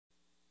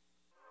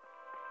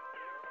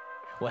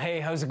Well,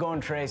 hey, how's it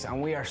going, Trace?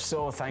 And we are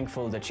so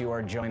thankful that you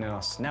are joining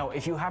us. Now,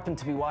 if you happen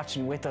to be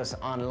watching with us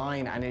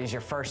online and it is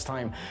your first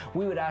time,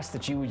 we would ask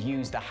that you would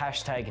use the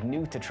hashtag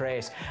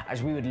 #NewToTrace,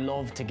 as we would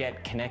love to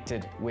get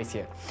connected with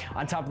you.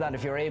 On top of that,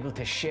 if you're able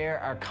to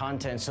share our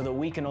content so that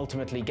we can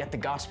ultimately get the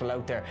gospel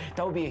out there,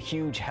 that would be a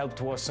huge help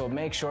to us. So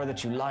make sure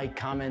that you like,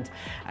 comment,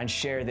 and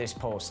share this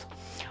post.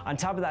 On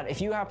top of that,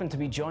 if you happen to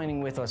be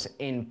joining with us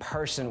in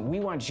person, we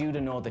want you to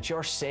know that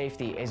your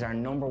safety is our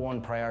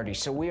 #1 priority.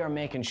 So we are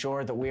making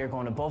sure that we are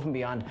going above and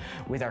beyond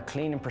with our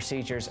cleaning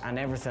procedures and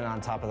everything on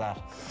top of that.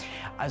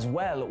 As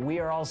well, we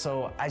are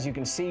also, as you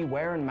can see,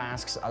 wearing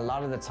masks a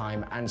lot of the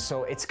time, and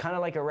so it's kind of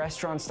like a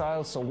restaurant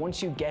style. So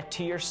once you get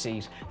to your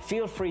seat,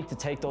 feel free to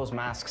take those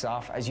masks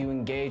off as you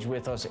engage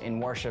with us in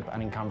worship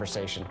and in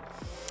conversation.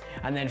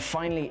 And then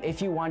finally,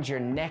 if you want your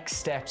next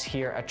steps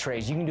here at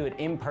Trace, you can do it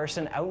in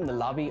person out in the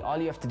lobby. All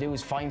you have to do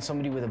is find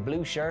somebody with a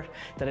blue shirt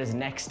that has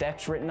Next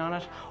Steps written on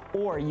it,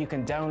 or you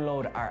can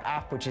download our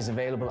app, which is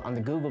available on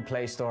the Google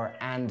Play Store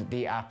and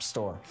the App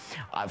Store.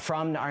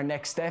 From our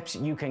Next Steps,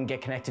 you can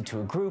get connected to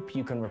a group,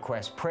 you can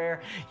request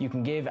prayer, you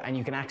can give, and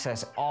you can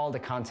access all the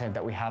content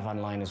that we have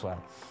online as well.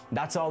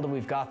 That's all that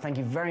we've got. Thank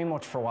you very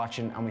much for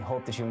watching, and we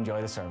hope that you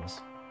enjoy the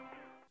service.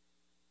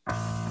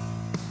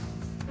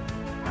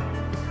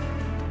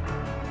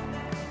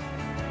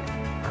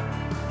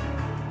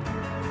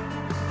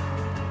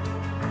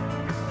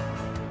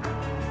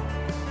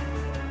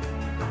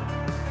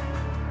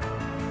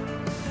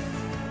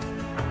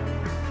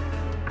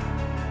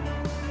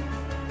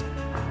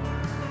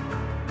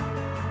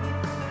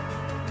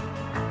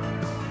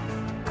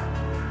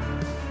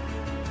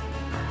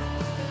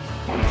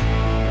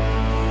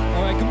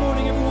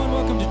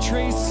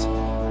 Trace,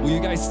 will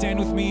you guys stand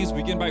with me as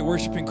we begin by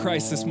worshiping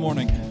Christ this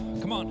morning?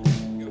 Come on.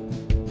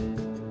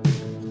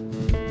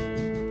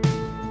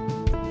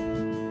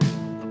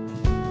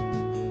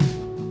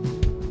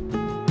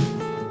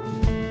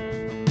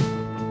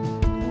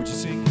 Would you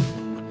sing?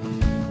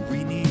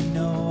 We need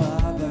no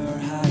other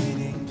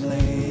hiding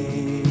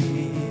place.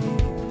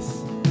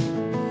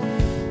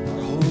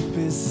 Our hope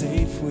is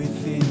safe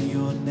within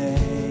your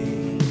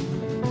name.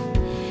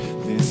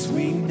 This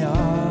we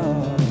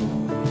know.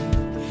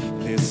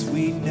 This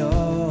we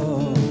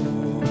know,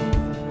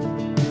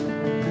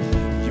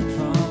 you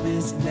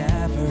promised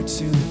never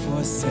to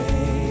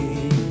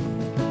forsake.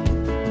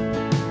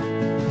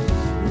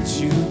 What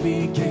you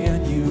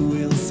began, you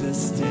will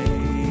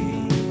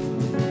sustain.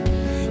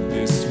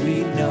 This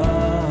we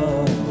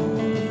know,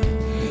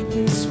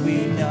 this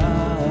we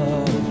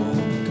know.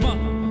 Come on.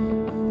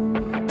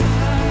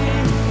 I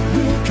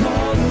will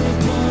call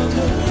upon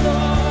the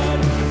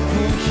Lord,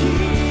 for He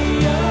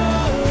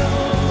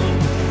alone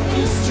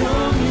is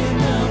strong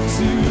enough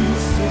to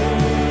save.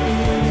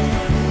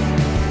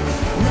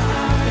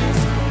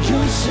 Rise,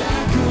 your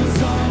shackles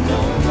are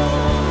no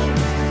more,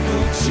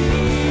 for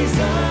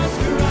Jesus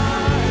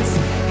Christ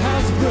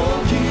has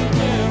broken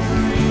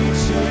every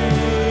chain.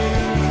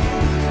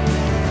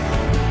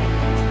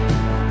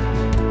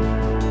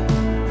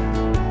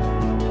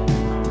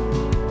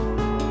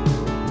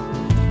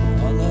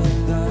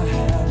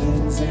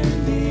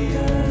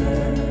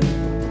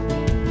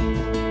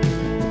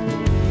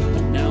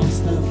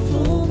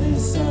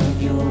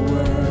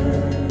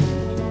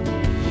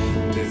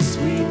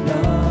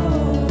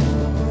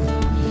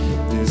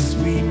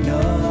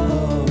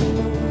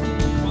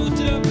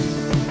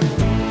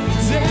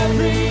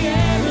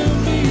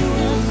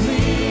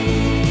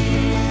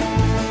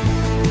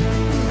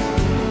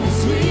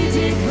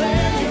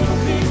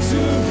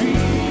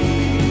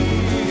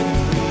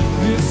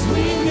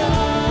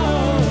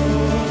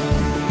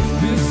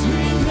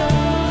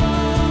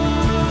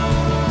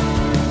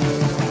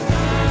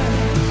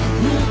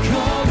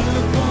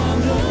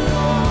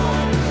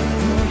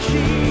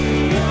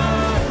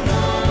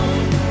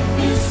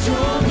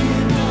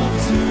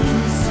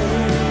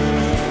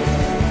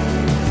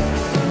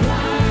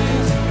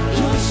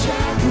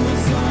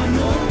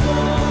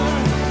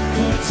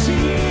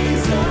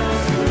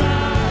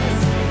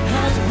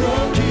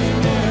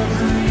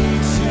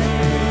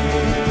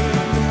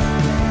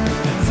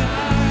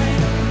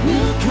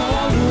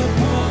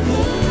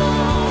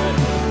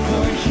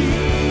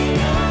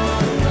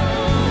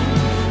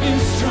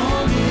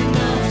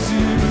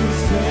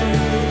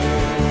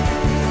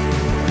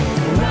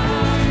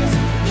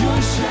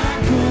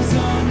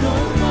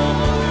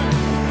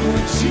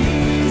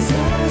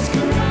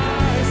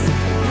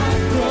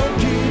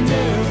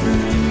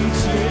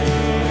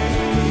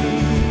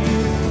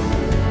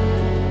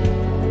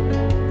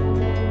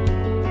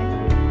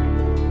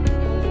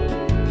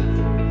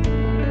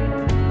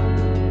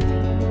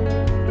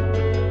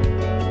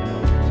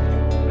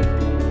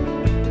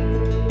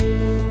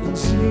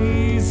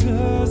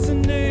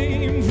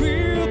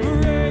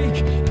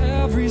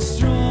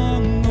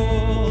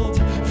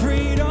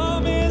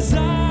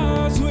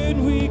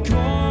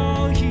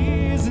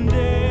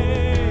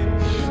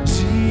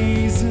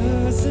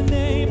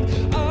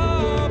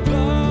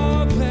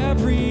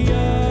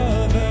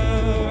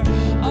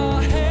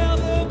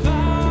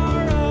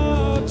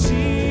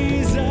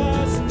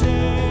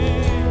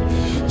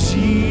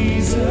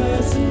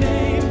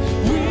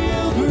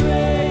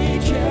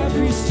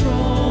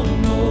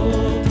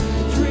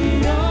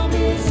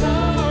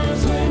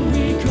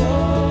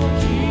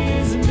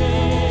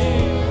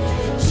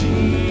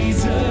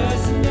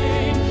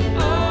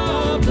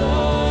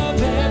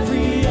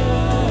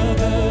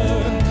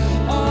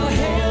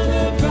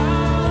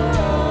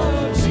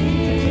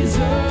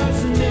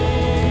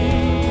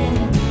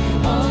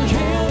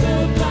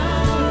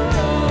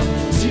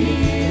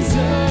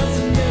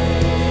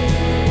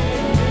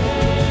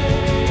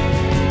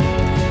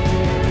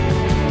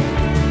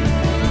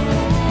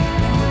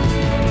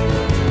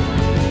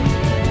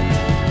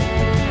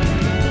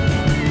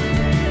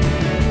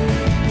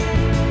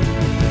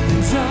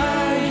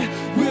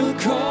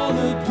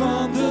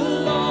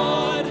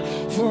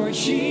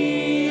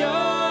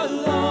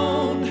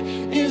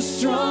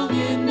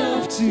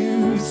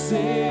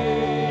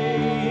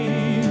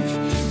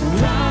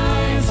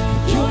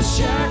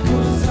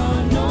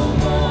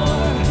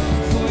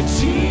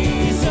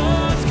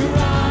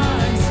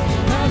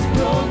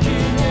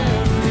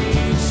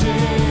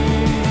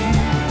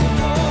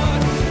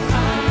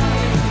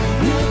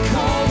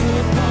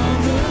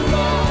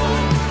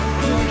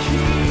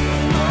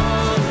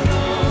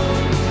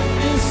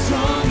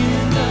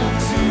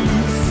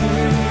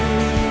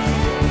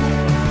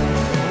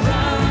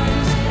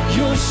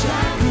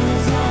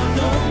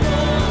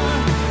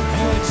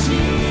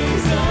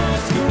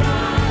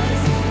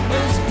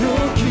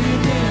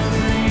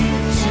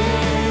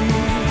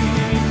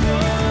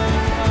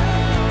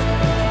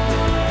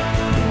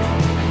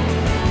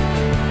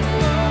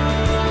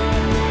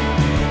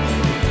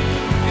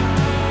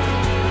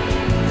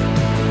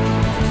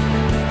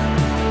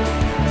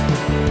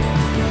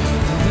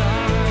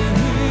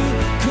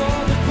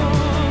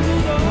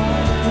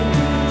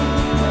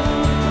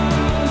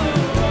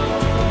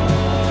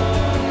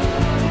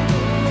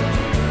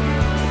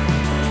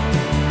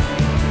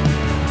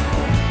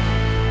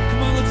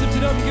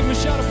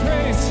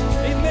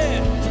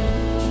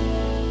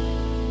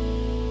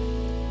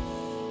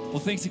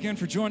 Thanks again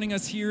for joining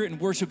us here in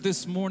worship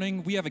this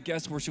morning. We have a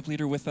guest worship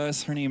leader with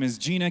us. Her name is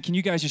Gina. Can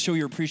you guys just show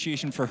your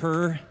appreciation for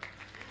her?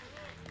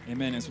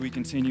 Amen, as we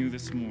continue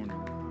this morning.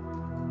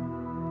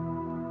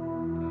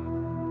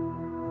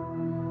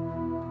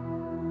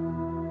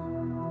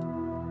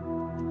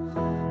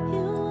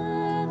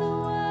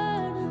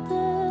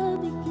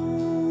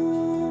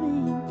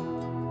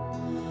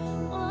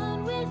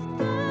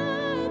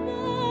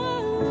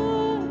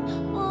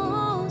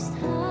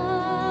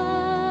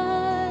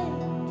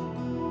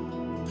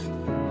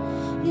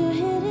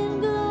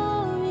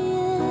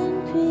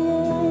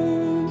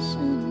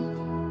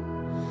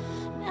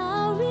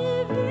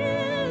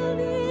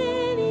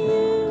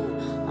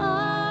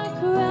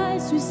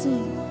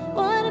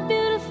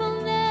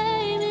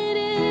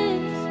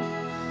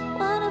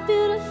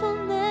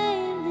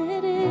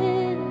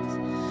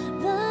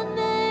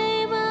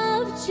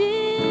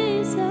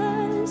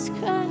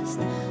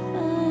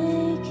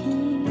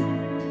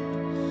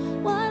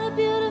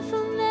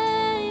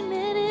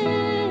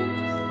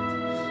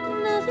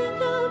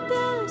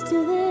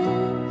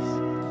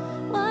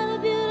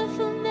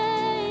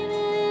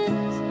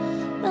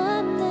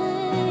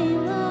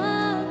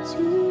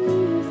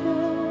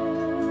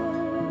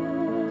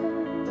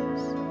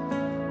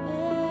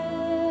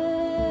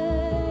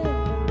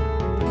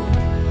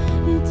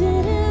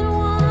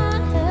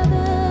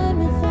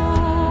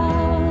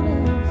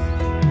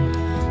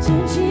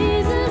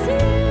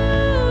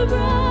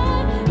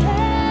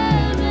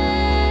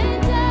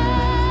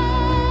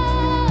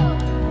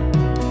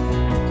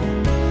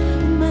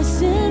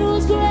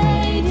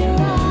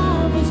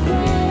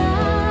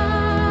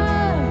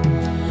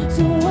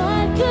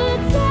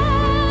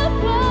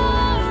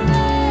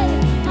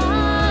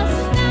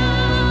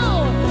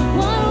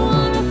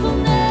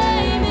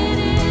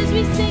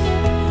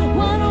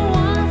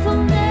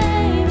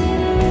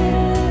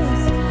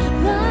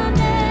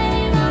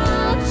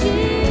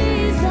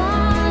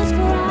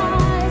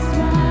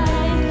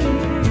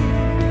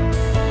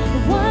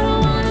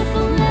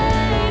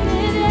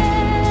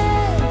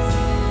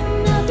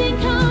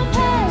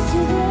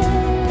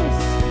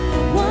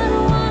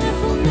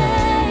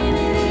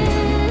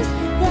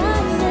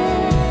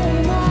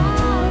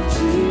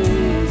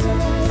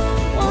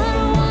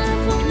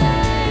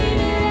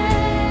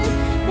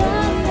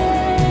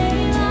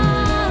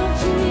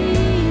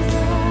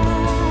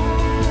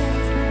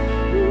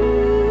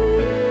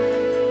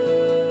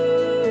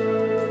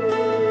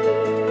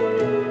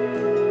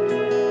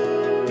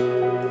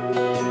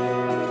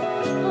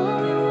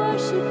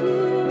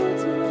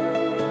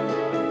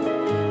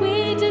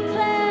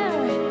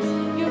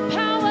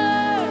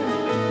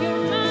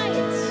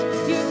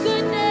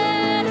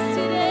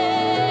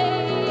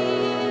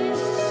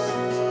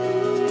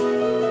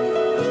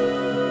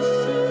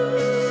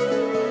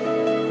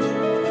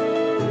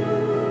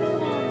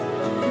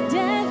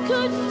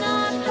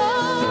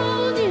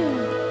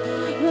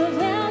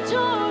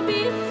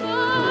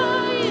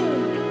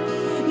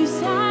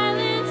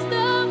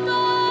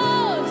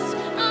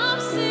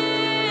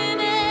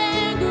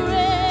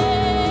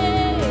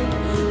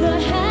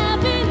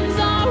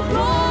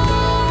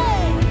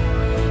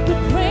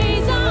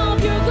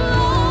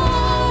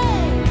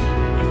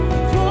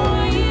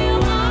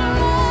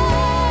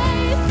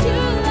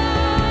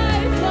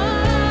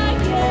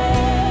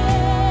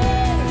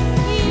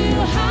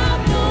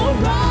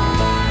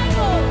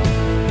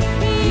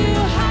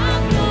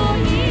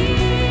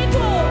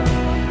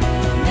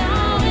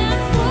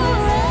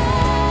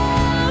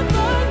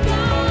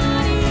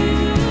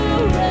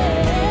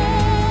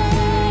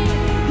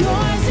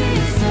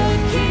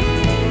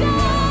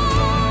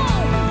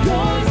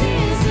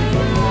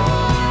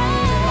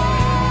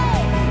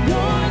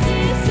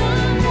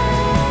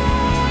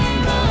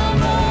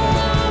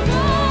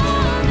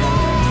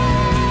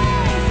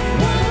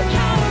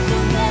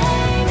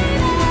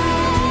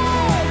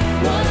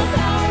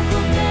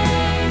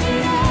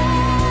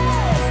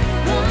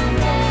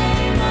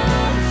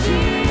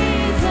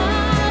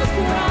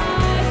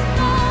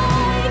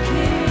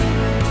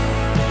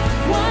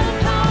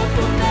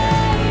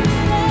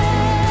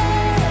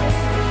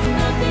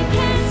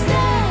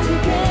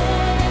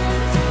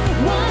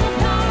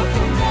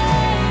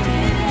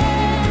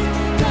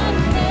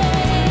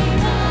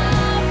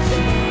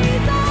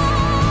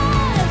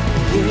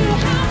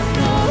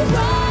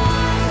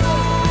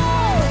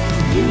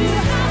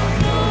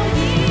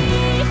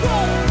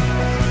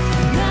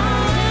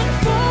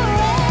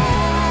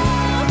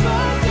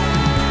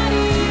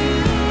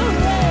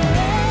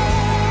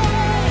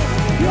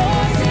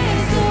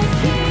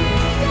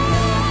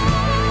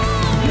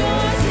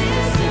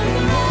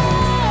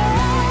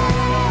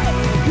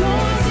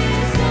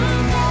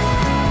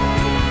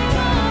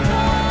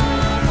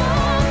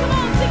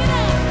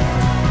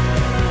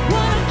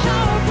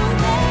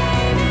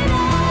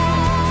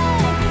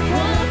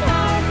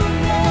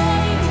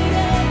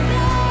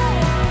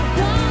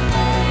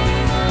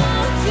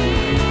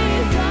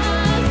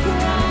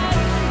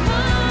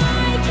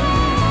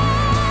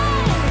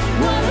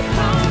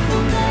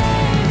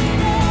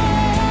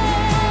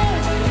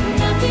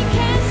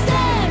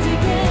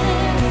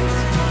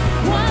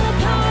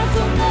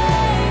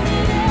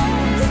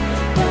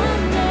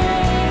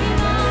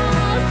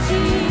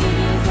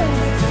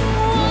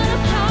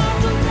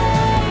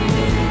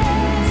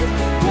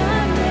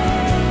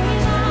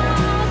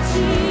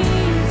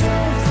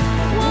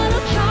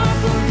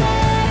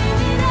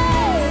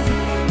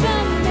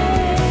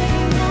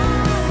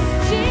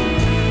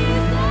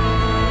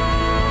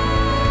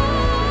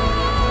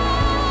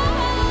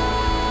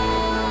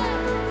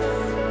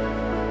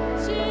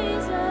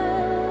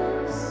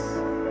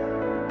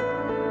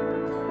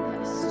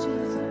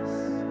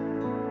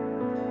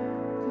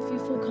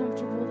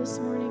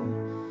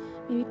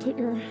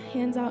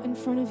 hands out in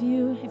front of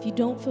you. If you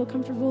don't feel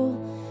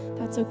comfortable,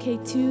 that's okay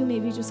too.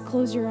 Maybe just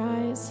close your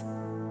eyes.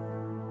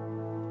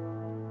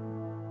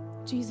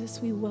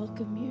 Jesus, we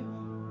welcome you.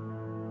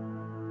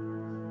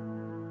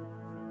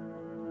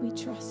 We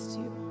trust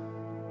you.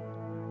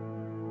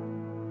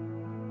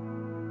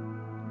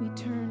 We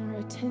turn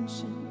our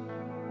attention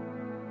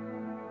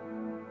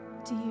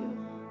to you.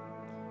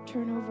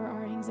 Turn over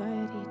our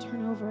anxiety,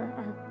 turn over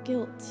our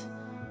guilt,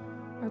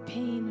 our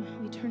pain.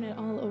 We turn it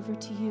all over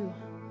to you,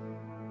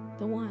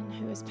 the one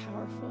who is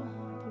powerful,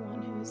 the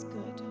one who is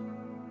good.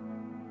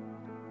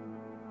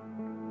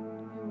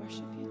 We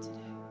worship you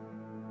today.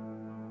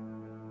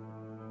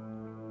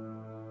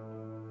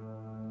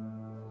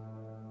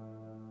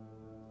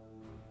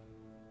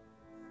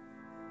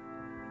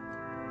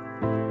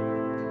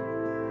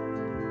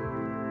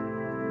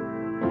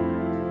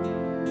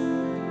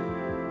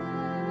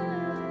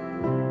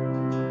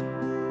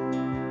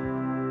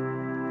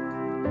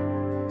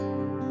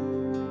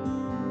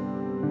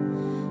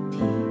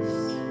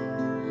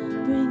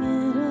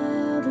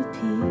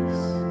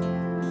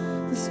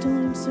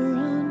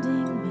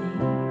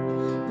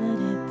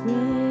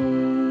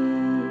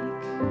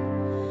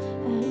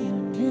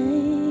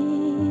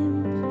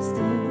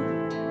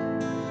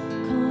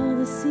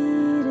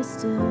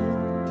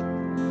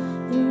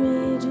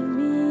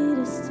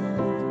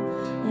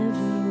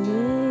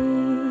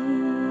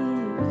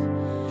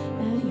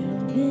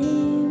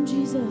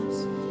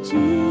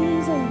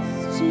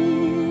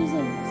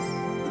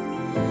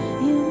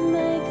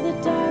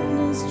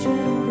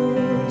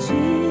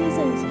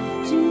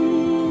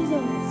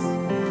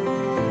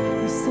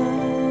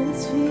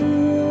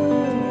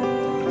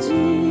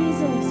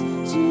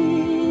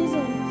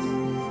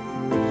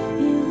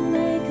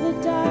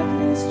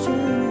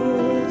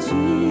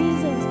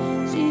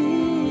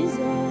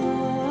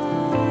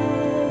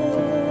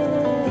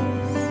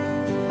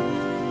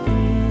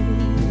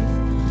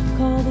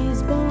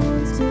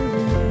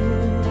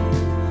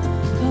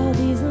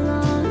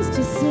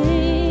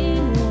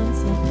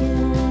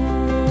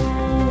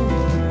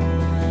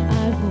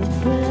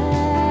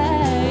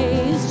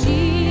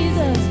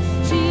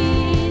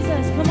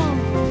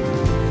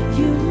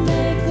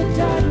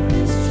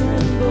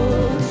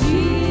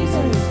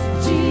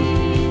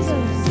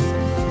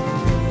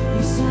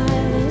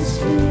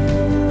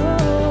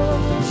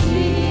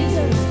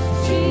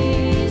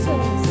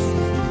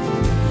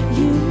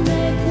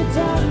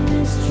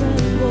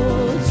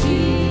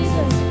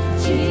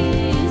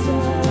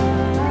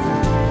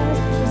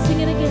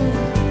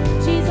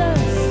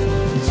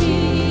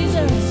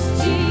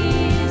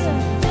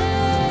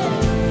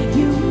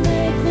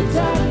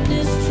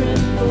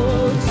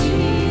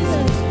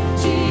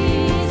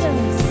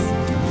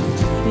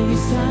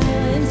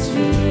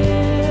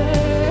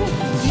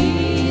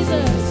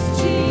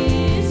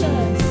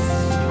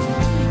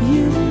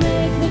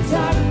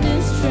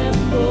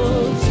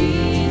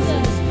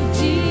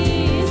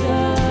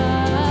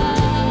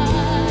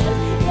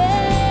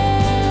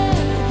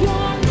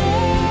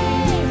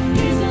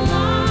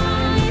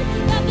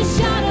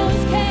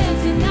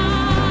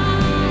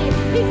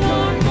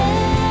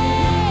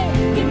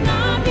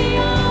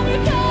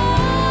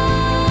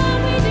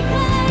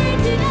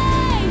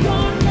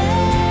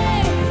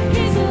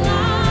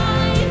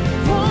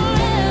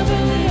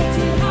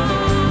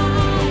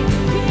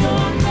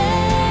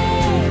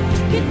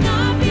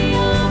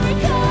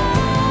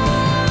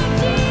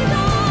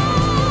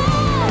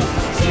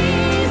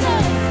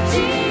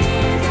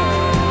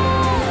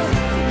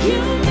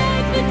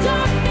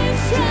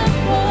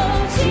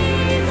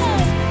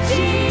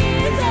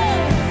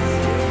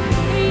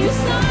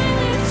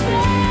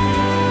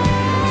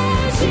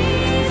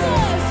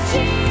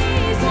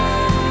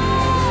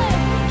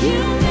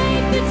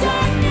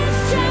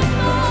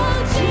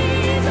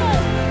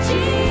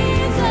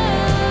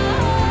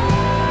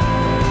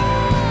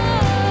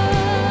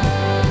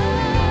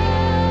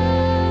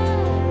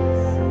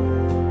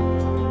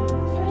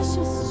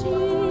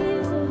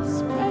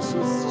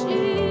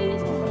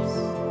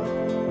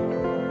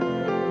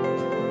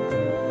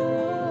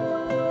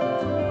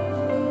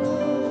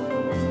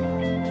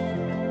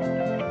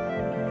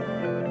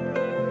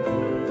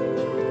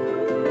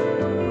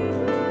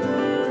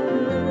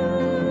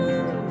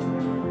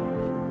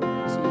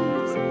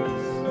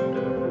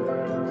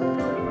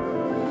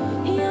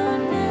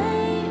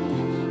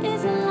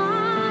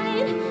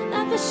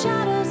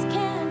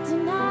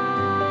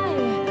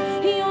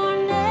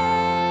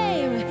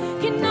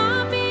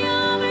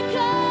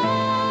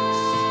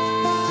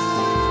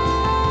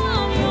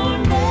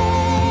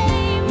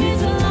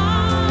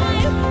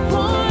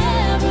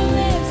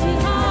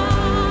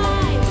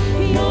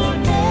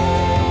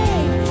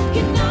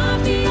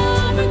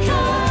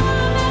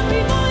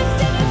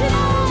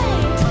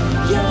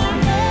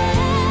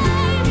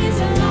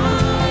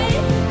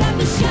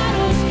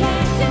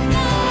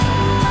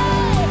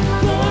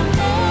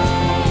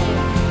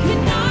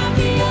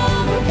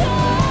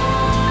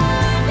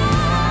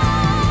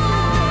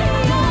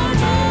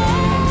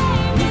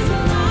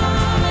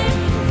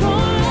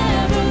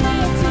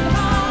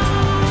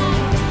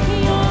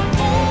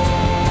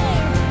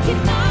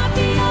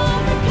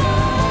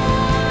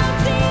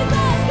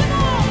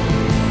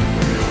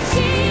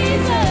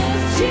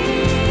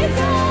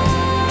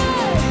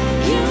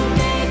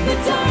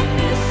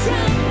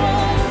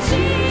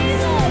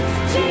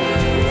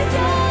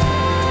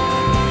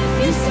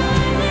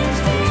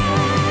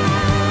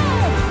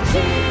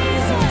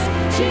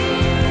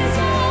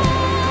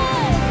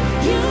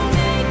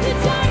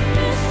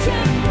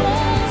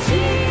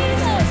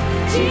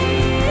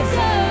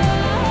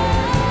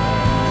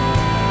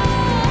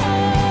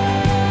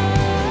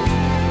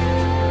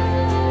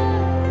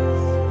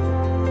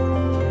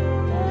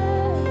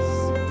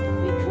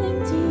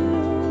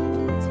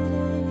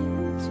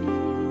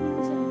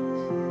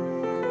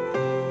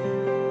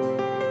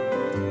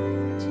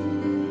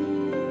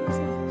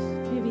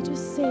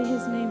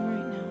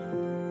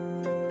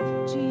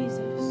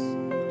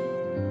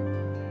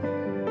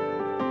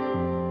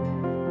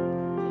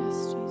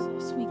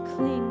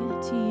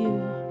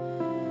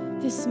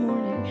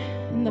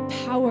 and the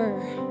power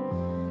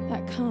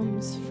that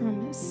comes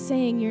from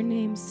saying your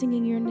name,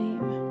 singing your name.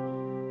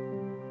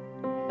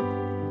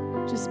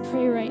 Just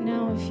pray right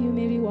now if you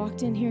maybe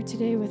walked in here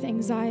today with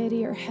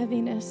anxiety or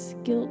heaviness,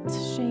 guilt,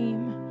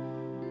 shame,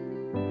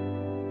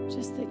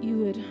 just that you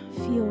would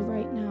feel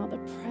right now the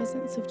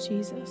presence of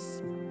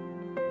Jesus.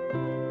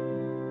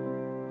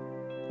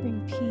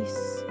 Bring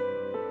peace,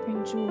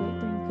 bring joy,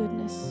 bring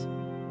goodness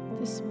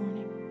this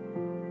morning.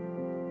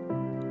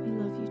 We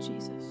love you,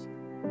 Jesus.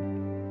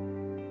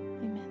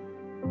 Amen.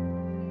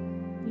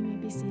 You may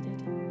be seated.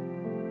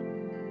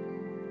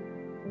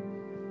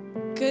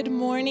 Good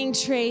morning,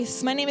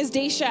 Trace. My name is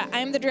Daisha.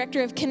 I'm the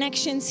director of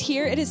connections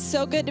here. It is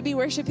so good to be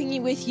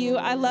worshiping with you.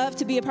 I love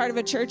to be a part of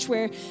a church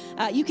where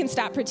you can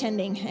stop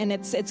pretending, and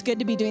it's good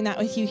to be doing that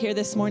with you here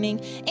this morning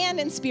and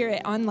in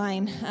spirit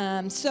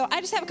online. So I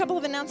just have a couple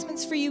of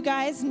announcements for you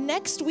guys.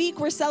 Next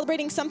week, we're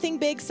celebrating something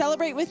big.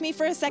 Celebrate with me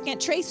for a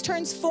second. Trace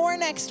turns 4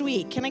 next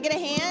week. Can I get a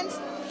hand?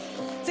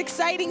 It's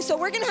exciting. So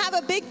we're going to have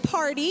a big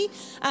party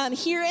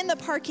here in the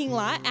parking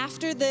lot.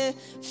 After the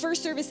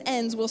first service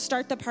ends, we'll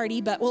start the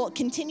party, but we'll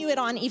continue it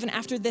on even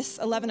after this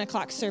 11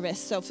 o'clock service.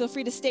 So feel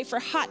free to stay for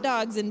hot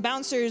dogs and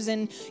bouncers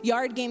and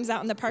yard games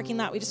out in the parking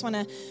lot. We just want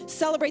to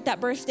celebrate that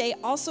birthday.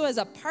 Also, as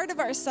a part of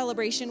our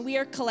celebration, we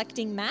are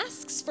collecting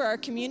masks for our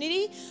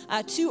community.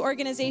 2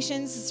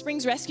 organizations,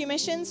 Springs Rescue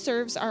Mission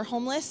serves our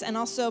homeless, and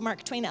also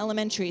Mark Twain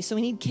Elementary. So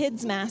we need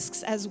kids'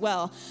 masks as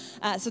well.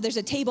 So there's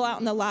a table out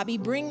in the lobby.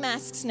 Bring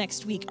masks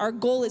next week. Our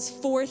goal is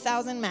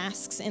 4,000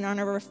 masks in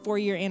honor of our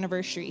 4-year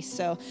anniversary.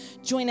 So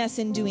join us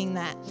in doing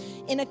that.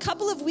 In a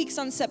couple of weeks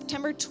on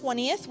September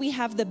 20th, we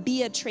have the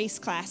Be a Trace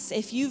class.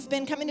 If you've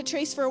been coming to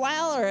Trace for a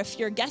while, or if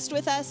you're a guest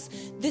with us,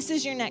 this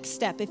is your next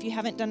step if you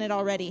haven't done it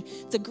already.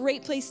 It's a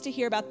great place to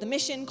hear about the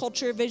mission,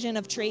 culture, vision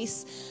of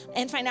Trace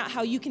and find out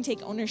how you can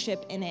take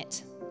ownership in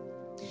it.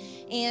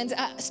 And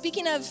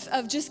speaking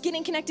of just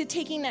getting connected,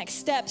 taking next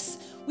steps,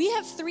 we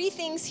have 3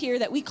 things here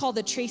that we call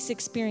the Trace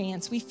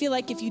experience. We feel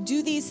like if you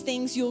do these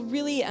things, you'll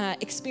really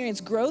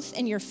experience growth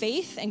in your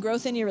faith and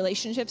growth in your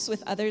relationships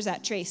with others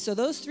at Trace. So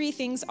those 3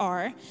 things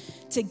are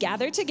to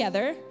gather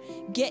together,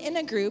 get in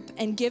a group,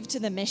 and give to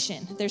the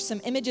mission. There's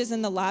some images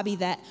in the lobby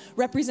that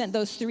represent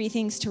those 3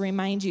 things to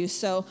remind you.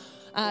 So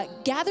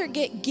gather,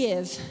 get,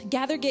 give.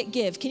 Gather, get,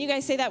 give. Can you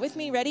guys say that with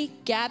me? Ready?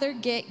 Gather,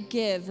 get,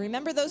 give.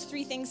 Remember those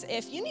 3 things.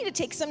 If you need to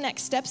take some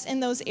next steps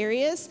in those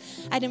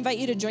areas, I'd invite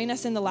you to join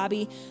us in the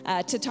lobby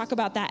to talk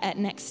about that at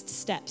Next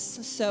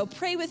Steps. So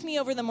pray with me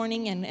over the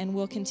morning, and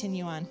we'll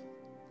continue on.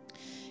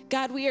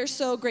 God, we are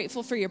so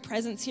grateful for your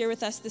presence here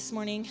with us this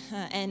morning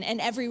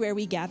and everywhere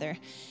we gather.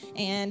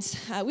 And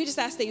we just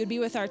ask that you would be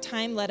with our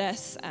time. Let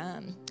us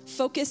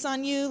focus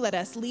on you. Let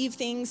us leave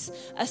things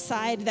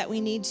aside that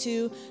we need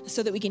to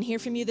so that we can hear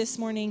from you this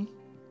morning.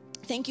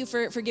 Thank you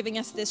for giving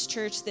us this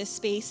church, this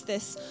space,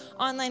 this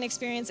online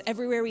experience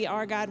everywhere we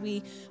are, God.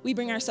 We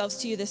bring ourselves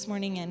to you this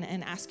morning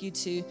and ask you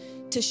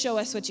to show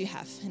us what you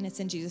have. And it's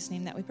in Jesus'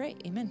 name that we pray.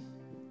 Amen.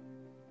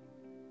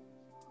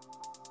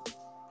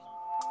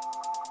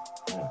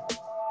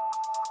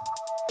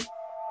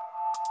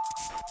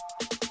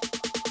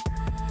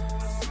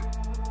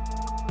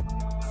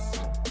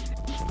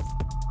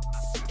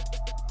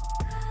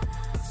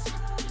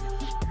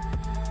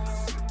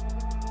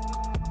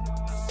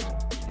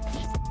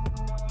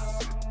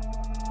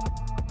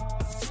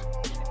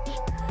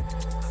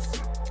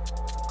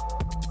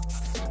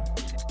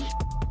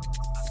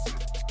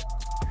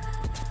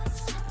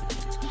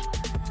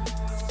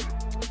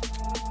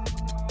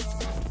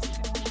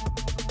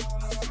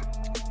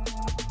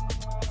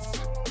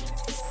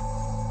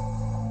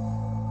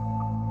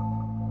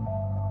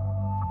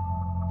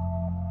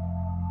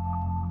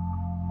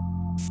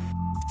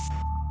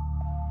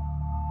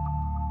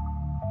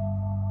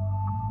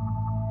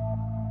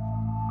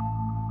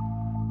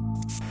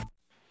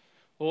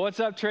 Well,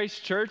 what's up, Trace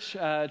Church?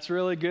 It's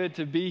really good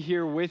to be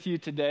here with you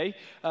today.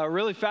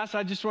 Really fast,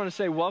 I just want to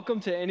say welcome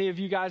to any of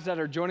you guys that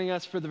are joining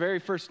us for the very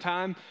first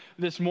time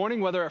this morning,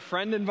 whether a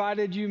friend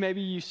invited you,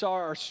 maybe you saw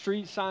our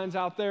street signs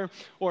out there,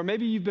 or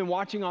maybe you've been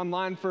watching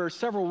online for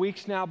several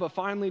weeks now, but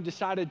finally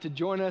decided to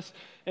join us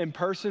in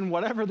person.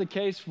 Whatever the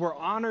case, we're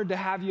honored to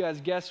have you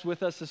as guests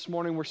with us this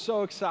morning. We're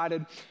so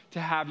excited to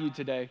have you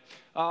today.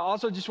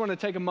 Also, just want to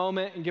take a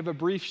moment and give a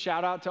brief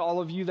shout out to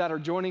all of you that are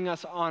joining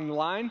us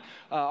online.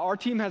 Our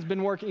team has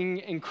been working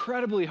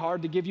incredibly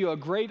hard to give you a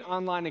great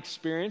online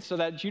experience so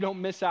that you don't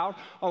miss out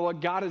on what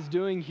God is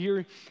doing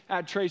here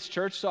at Trace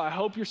Church. So I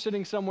hope you're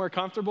sitting somewhere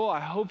comfortable. I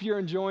hope you're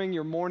enjoying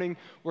your morning.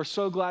 We're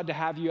so glad to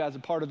have you as a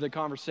part of the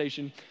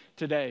conversation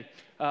today.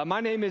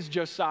 My name is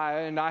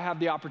Josiah, and I have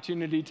the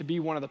opportunity to be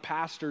one of the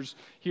pastors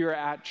here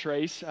at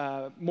Trace.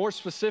 More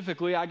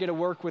specifically, I get to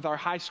work with our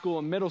high school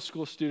and middle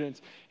school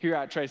students here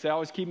at Trace. They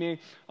always keep me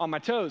on my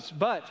toes.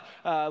 But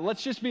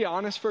let's just be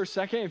honest for a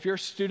second. If you're a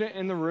student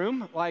in the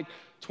room,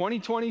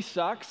 2020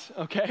 sucks,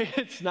 okay?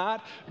 It's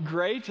not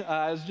great.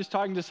 I was just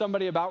talking to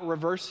somebody about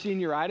reverse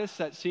senioritis,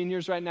 that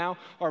seniors right now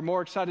are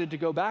more excited to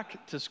go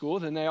back to school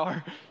than they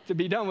are to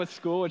be done with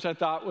school, which I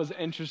thought was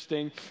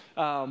interesting.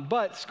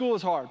 But school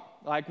is hard.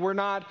 Like, we're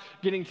not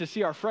getting to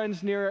see our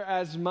friends near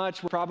as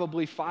much. We're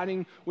probably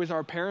fighting with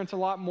our parents a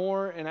lot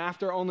more. And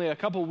after only a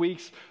couple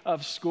weeks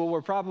of school,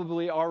 we're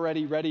probably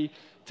already ready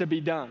to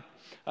be done.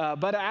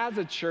 But as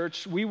a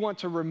church, we want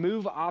to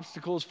remove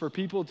obstacles for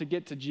people to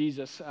get to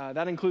Jesus.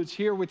 That includes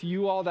here with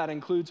you all, that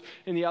includes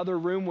in the other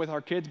room with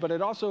our kids, but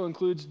it also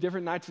includes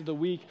different nights of the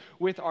week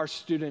with our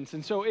students.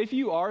 And so if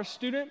you are a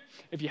student,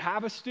 if you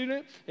have a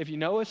student, if you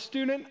know a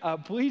student,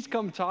 please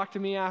come talk to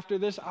me after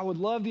this. I would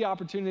love the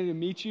opportunity to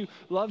meet you,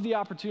 love the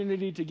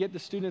opportunity to get the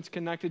students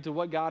connected to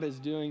what God is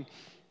doing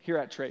here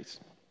at Trace.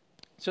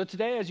 So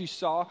today, as you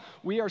saw,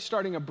 we are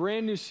starting a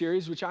brand new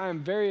series, which I am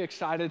very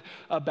excited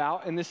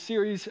about. And this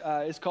series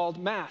is called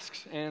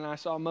Masks. And I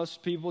saw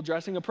most people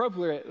dressing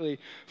appropriately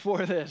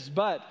for this.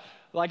 But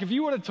like, if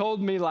you would have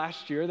told me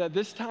last year that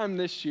this time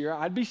this year,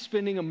 I'd be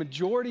spending a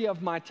majority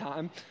of my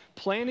time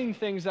planning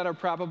things that are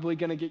probably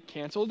going to get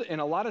canceled, and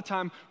a lot of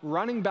time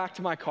running back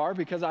to my car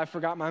because I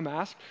forgot my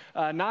mask,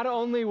 not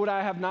only would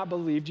I have not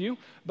believed you,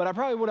 but I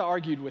probably would have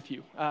argued with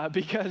you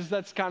because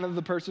that's kind of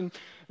the person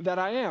that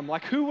I am.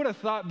 Like, who would have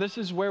thought this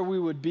is where we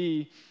would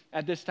be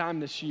at this time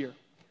this year?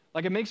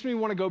 Like, it makes me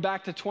want to go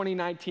back to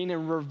 2019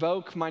 and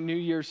revoke my New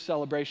Year's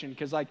celebration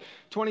because, like,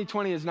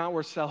 2020 is not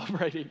worth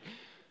celebrating.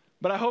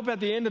 But I hope at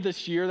the end of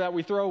this year that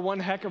we throw one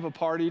heck of a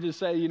party to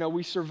say, you know,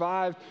 we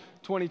survived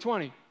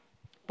 2020.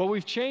 But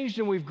we've changed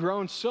and we've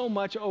grown so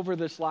much over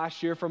this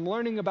last year, from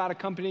learning about a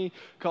company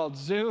called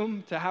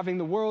Zoom to having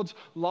the world's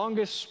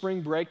longest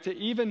spring break to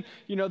even,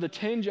 you know, the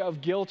tinge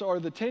of guilt or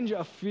the tinge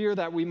of fear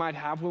that we might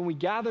have when we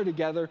gather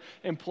together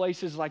in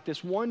places like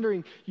this,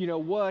 wondering, you know,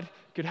 what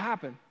could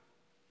happen.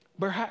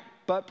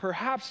 But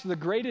perhaps the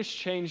greatest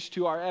change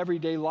to our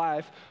everyday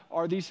life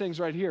are these things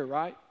right here,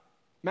 right?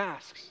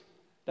 Masks.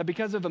 That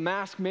because of a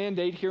mask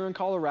mandate here in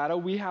Colorado,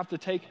 we have to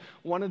take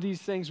one of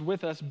these things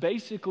with us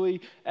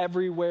basically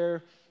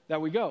everywhere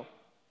that we go.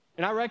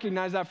 And I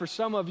recognize that for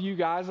some of you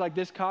guys, like,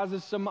 this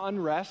causes some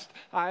unrest.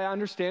 I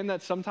understand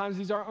that sometimes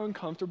these are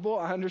uncomfortable.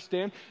 I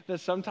understand that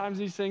sometimes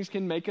these things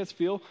can make us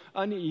feel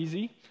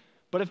uneasy.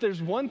 But if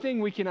there's one thing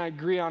we can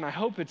agree on, I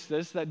hope it's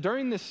this, that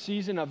during this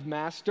season of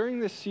masks, during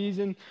this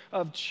season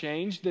of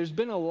change, there's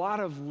been a lot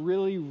of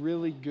really,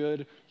 really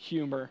good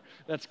humor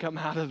that's come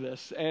out of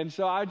this. And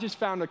so I just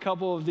found a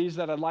couple of these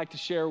that I'd like to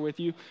share with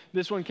you.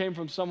 This one came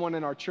from someone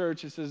in our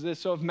church. It says this: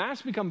 so if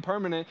masks become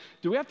permanent,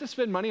 do we have to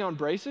spend money on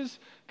braces?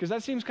 Because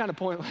that seems kind of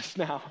pointless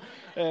now.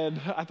 And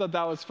I thought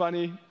that was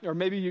funny. Or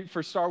maybe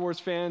for Star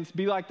Wars fans,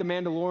 be like the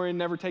Mandalorian,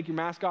 never take your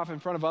mask off in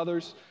front of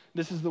others.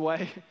 This is the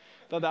way.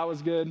 Thought that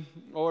was good.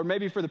 Or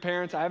maybe for the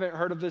parents, I haven't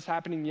heard of this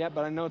happening yet,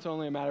 but I know it's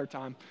only a matter of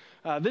time.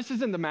 This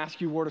isn't the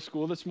mask you wore to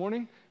school this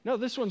morning. No,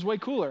 this one's way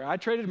cooler. I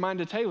traded mine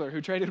to Taylor,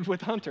 who traded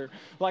with Hunter.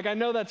 Like, I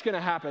know that's going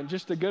to happen.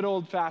 Just a good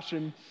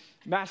old-fashioned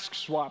mask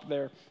swap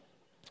there.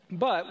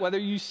 But whether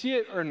you see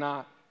it or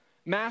not,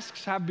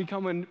 masks have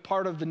become a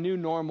part of the new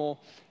normal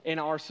in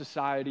our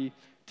society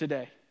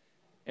today.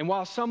 And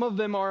while some of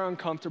them are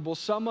uncomfortable,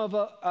 some of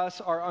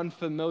us are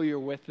unfamiliar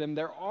with them,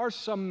 there are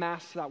some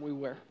masks that we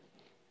wear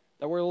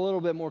that we're a little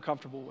bit more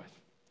comfortable with,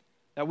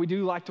 that we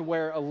do like to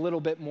wear a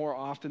little bit more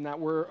often, that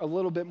we're a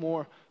little bit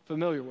more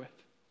familiar with.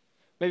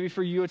 Maybe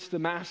for you, it's the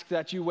mask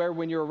that you wear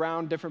when you're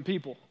around different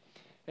people.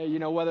 You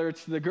know, whether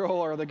it's the girl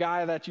or the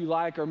guy that you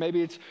like, or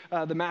maybe it's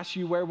the mask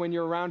you wear when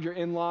you're around your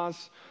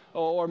in-laws,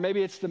 or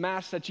maybe it's the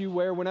mask that you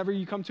wear whenever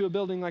you come to a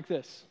building like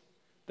this,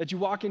 that you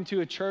walk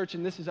into a church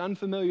and this is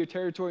unfamiliar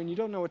territory and you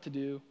don't know what to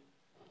do,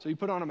 so you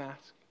put on a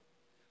mask.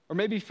 Or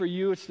maybe for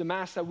you, it's the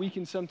mask that we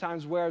can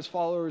sometimes wear as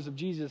followers of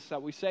Jesus,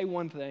 that we say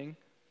one thing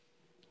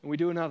and we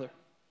do another.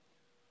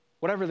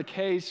 Whatever the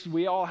case,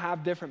 we all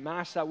have different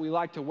masks that we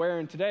like to wear.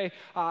 And today,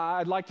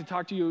 I'd like to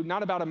talk to you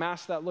not about a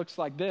mask that looks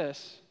like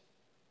this,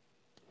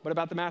 but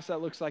about the mask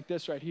that looks like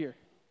this right here.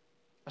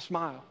 A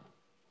smile.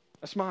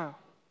 A smile.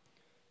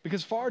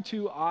 Because far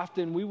too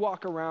often, we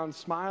walk around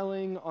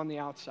smiling on the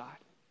outside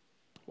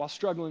while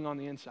struggling on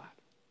the inside.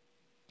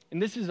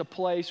 And this is a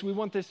place, we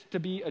want this to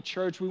be a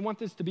church, we want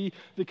this to be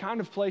the kind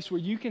of place where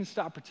you can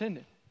stop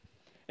pretending.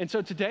 And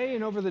so today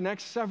and over the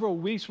next several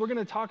weeks, we're going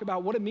to talk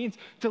about what it means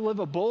to live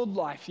a bold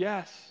life,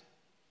 yes,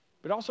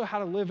 but also how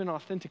to live an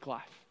authentic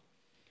life,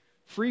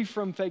 free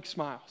from fake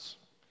smiles,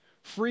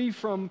 free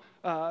from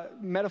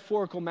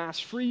metaphorical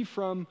masks, free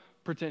from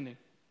pretending.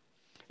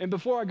 And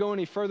before I go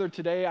any further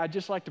today, I'd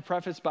just like to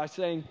preface by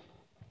saying,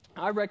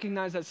 I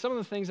recognize that some of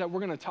the things that we're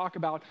going to talk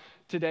about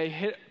today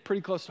hit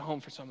pretty close to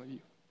home for some of you.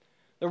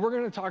 That we're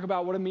going to talk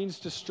about what it means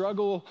to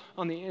struggle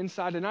on the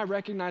inside. And I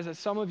recognize that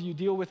some of you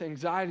deal with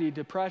anxiety,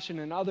 depression,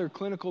 and other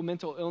clinical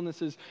mental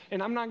illnesses.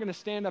 And I'm not going to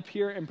stand up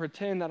here and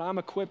pretend that I'm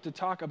equipped to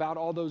talk about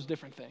all those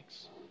different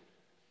things.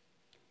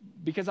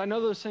 Because I know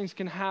those things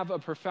can have a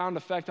profound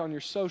effect on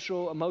your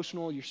social,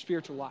 emotional, your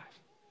spiritual life.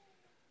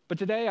 But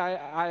today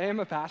I am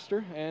a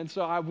pastor, and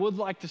so I would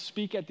like to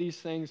speak at these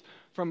things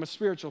from a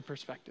spiritual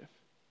perspective.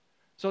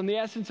 So in the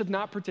essence of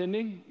not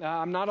pretending,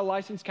 I'm not a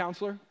licensed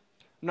counselor.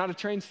 I'm not a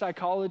trained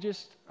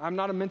psychologist. I'm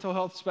not a mental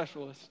health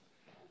specialist.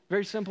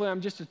 Very simply,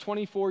 I'm just a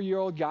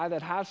 24-year-old guy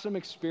that has some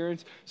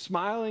experience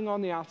smiling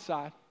on the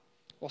outside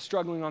while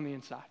struggling on the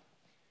inside.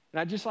 And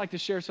I'd just like to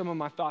share some of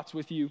my thoughts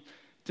with you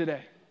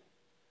today.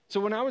 So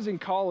when I was in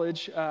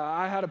college,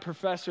 I had a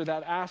professor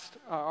that asked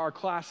our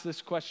class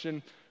this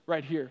question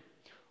right here.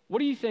 What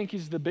do you think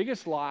is the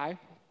biggest lie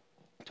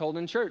told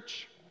in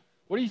church?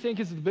 What do you think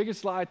is the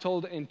biggest lie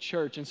told in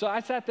church? And so I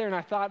sat there and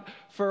I thought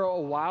for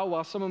a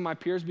while some of my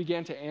peers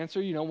began to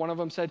answer. You know, one of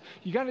them said,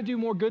 you got to do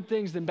more good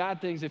things than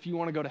bad things if you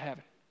want to go to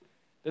heaven.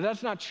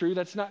 That's not true.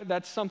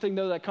 That's something,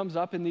 though, that comes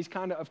up in these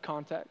kind of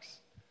contexts.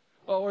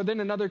 Or then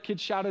another kid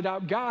shouted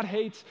out, God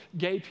hates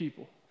gay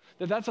people.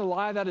 That's a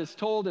lie that is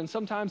told, and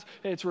sometimes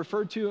it's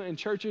referred to in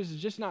churches.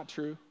 It's just not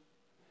true.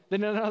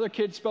 Then another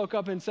kid spoke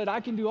up and said, I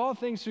can do all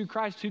things through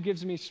Christ who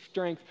gives me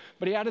strength.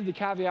 But he added the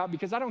caveat,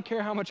 because I don't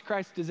care how much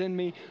Christ is in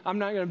me, I'm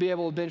not going to be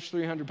able to bench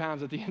 300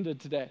 pounds at the end of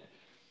today.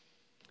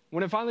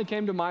 When it finally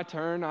came to my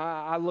turn,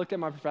 I looked at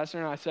my professor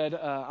and I said,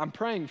 I'm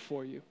praying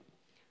for you.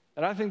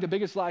 And I think the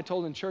biggest lie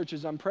told in church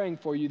is I'm praying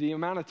for you. The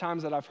amount of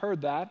times that I've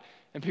heard that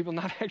and people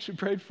not actually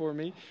prayed for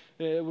me,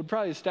 it would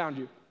probably astound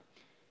you.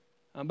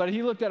 But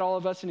he looked at all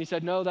of us and he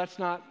said, no, that's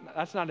not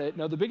it.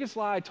 No, the biggest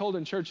lie told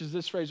in church is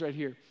this phrase right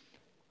here.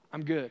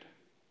 I'm good.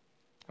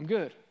 I'm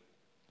good.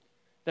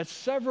 That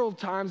several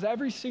times,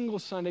 every single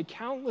Sunday,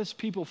 countless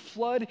people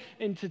flood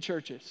into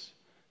churches.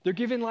 They're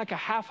given like a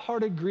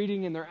half-hearted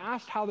greeting and they're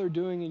asked how they're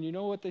doing, and you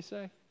know what they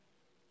say?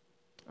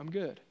 I'm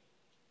good.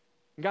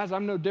 And guys,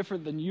 I'm no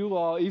different than you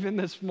all. Even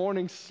this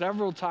morning,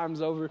 several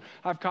times over,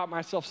 I've caught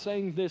myself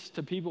saying this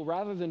to people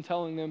rather than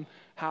telling them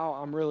how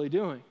I'm really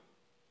doing.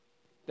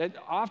 That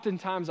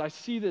oftentimes I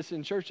see this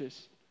in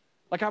churches.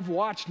 Like I've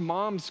watched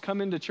moms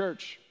come into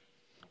church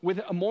with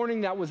a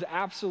morning that was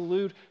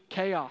absolute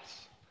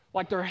chaos.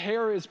 Like their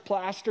hair is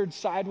plastered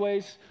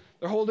sideways.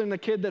 They're holding the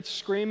kid that's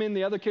screaming.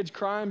 The other kid's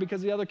crying because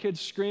the other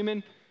kid's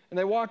screaming. And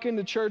they walk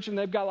into church and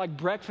they've got like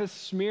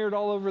breakfast smeared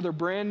all over their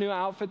brand new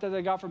outfit that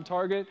they got from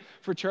Target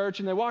for church.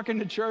 And they walk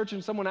into church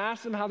and someone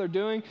asks them how they're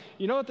doing.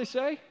 You know what they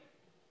say?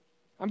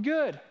 I'm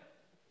good.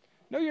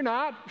 No, you're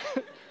not.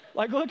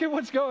 Like, look at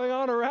what's going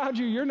on around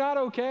you. You're not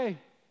okay.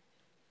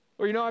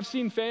 Or, you know, I've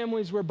seen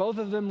families where both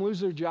of them lose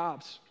their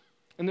jobs.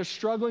 And they're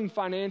struggling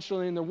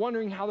financially, and they're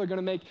wondering how they're going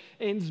to make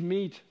ends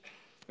meet.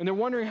 And they're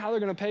wondering how they're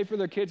going to pay for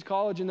their kids'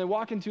 college. And they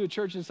walk into a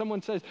church, and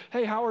someone says,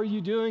 hey, how are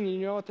you doing? And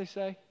you know what they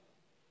say?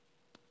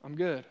 I'm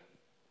good.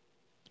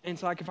 And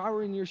it's like, if I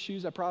were in your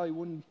shoes, I probably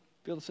wouldn't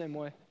feel the same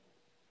way.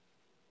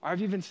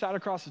 I've even sat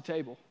across the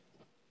table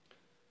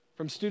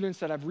from students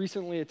that have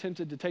recently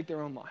attempted to take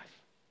their own life.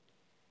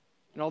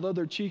 And although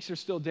their cheeks are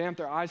still damp,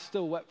 their eyes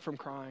still wet from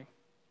crying.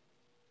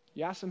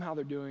 You ask them how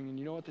they're doing, and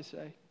you know what they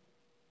say?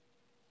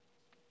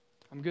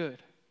 I'm good.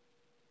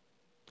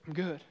 I'm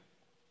good.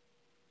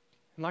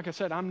 And like I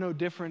said, I'm no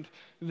different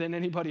than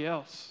anybody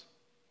else.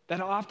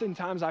 That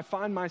oftentimes I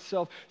find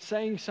myself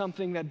saying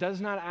something that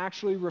does not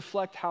actually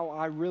reflect how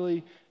I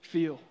really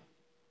feel.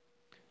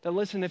 That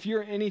listen, if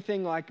you're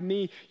anything like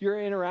me, your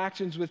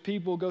interactions with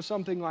people go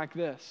something like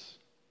this.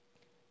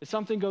 If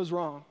something goes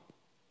wrong,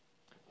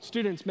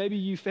 students, maybe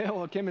you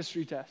fail a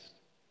chemistry test.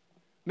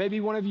 Maybe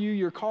one of you,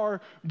 your car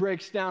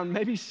breaks down.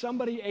 Maybe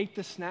somebody ate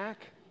the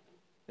snack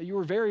that you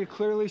were very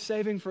clearly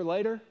saving for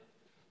later.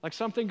 Like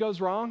something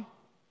goes wrong.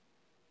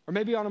 Or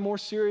maybe on a more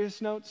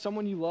serious note,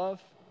 someone you love,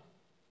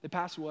 they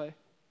pass away.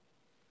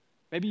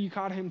 Maybe you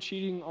caught him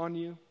cheating on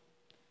you.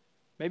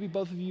 Maybe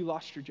both of you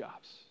lost your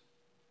jobs.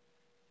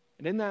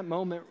 And in that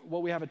moment,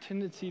 what we have a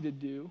tendency to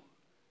do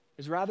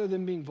is rather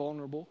than being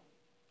vulnerable,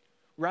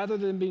 rather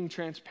than being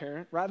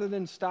transparent, rather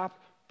than stop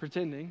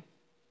pretending,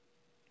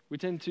 we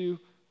tend to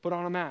put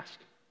on a mask.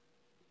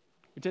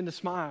 We tend to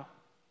smile.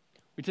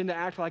 We tend to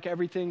act like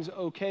everything's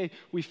okay.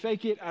 We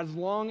fake it as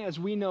long as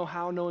we know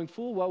how, knowing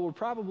full well we're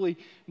probably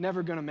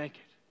never going to make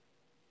it.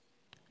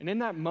 And in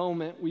that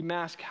moment, we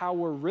mask how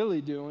we're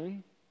really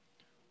doing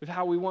with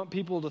how we want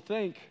people to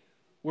think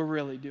we're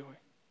really doing.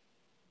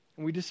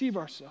 And we deceive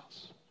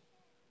ourselves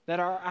that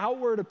our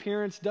outward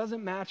appearance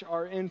doesn't match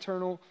our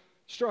internal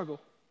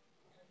struggle.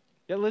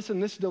 Yet listen,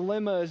 this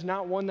dilemma is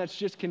not one that's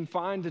just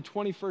confined to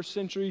 21st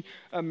century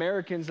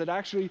Americans. That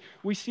actually,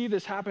 we see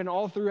this happen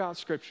all throughout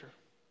Scripture.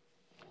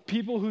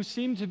 People who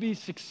seem to be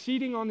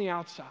succeeding on the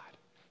outside,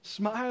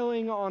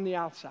 smiling on the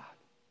outside,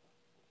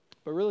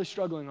 but really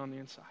struggling on the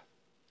inside.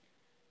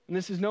 And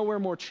this is nowhere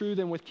more true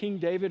than with King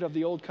David of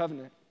the Old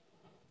Covenant.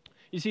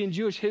 You see, in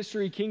Jewish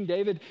history, King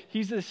David,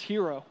 he's this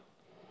hero.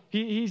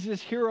 He's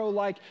this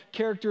hero-like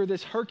character,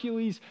 this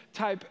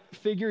Hercules-type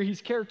figure.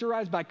 He's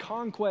characterized by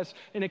conquest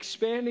and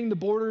expanding the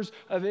borders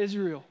of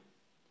Israel.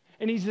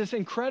 And he's this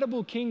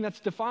incredible king that's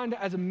defined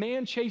as a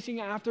man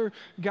chasing after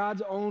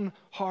God's own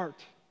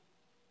heart.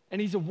 And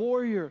he's a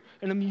warrior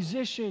and a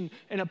musician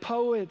and a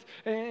poet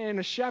and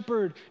a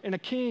shepherd and a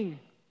king.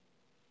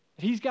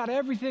 He's got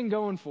everything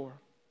going for him.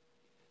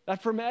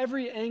 That from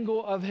every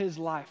angle of his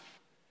life,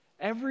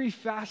 every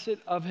facet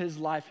of his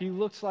life, he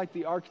looks like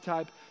the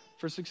archetype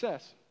for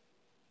success.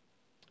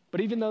 But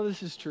even though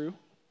this is true,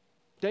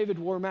 David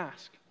wore a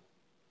mask.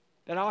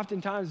 That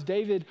oftentimes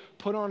David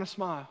put on a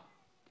smile.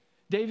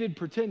 David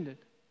pretended.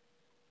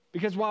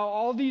 Because while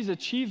all these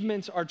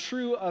achievements are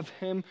true of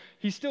him,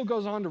 he still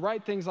goes on to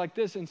write things like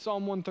this in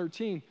Psalm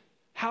 113.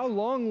 How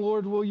long,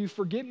 Lord, will you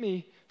forget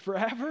me?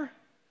 Forever?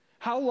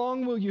 How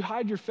long will you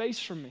hide your face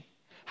from me?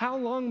 How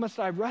long must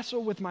I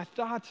wrestle with my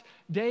thoughts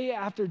day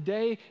after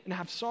day and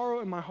have sorrow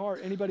in my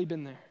heart? Anybody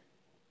been there?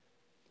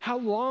 How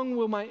long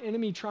will my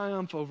enemy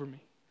triumph over me?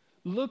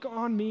 Look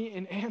on me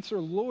and answer,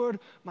 Lord,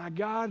 my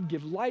God,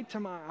 give light to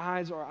my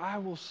eyes, or I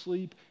will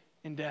sleep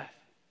in death.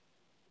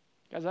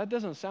 Guys, that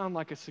doesn't sound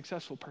like a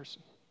successful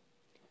person.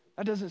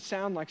 That doesn't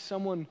sound like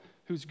someone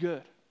who's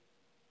good.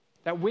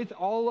 That with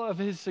all of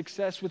his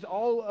success, with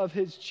all of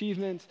his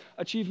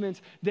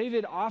achievements,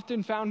 David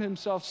often found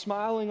himself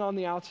smiling on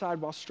the outside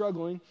while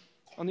struggling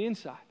on the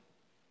inside.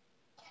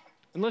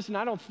 And listen,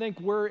 I don't think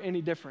we're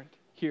any different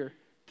here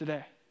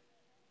today.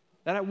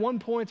 That at one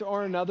point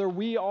or another,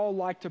 we all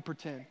like to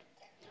pretend.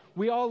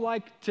 We all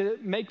like to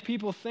make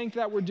people think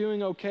that we're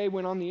doing okay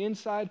when on the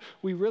inside,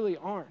 we really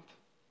aren't.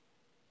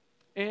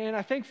 And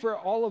I think for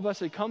all of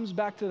us, it comes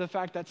back to the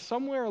fact that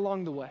somewhere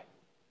along the way,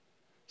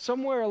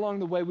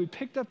 we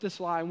picked up this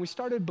lie and we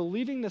started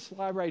believing this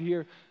lie right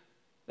here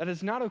that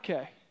it's not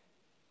okay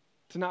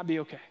to not be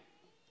okay.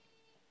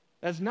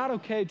 That it's not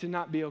okay to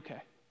not be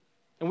okay.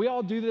 And we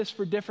all do this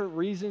for different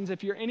reasons.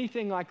 If you're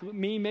anything like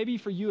me, maybe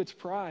for you it's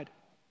pride.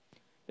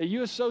 That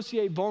you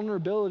associate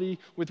vulnerability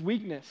with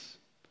weakness.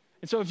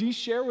 And so if you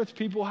share with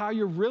people how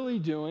you're really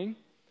doing,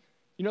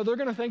 they're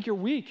going to think you're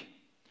weak.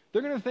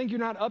 They're going to think you're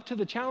not up to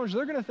the challenge.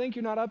 They're going to think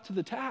you're not up to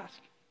the task.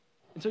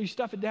 And so you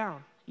stuff it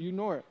down. You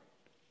ignore it.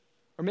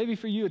 Or maybe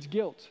for you, it's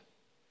guilt.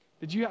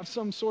 That you have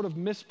some sort of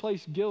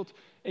misplaced guilt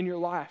in your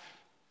life.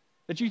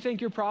 That you think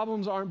your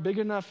problems aren't big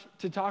enough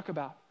to talk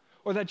about.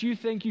 Or that you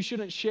think you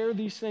shouldn't share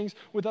these things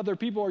with other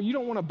people. Or you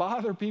don't want to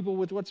bother people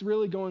with what's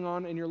really going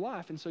on in your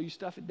life. And so you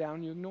stuff it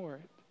down, you ignore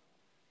it.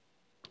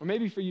 Or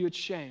maybe for you, it's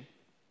shame.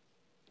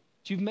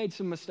 That you've made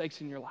some mistakes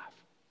in your life.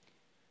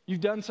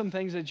 You've done some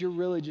things that you're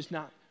really just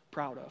not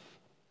proud of.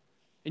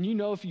 And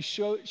if you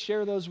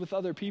share those with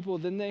other people,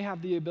 then they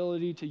have the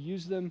ability to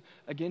use them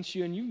against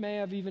you, and you may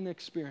have even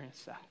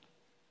experienced that.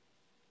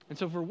 And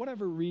so for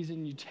whatever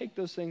reason, you take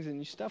those things and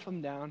you stuff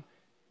them down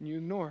and you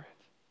ignore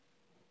it.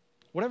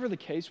 Whatever the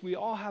case, we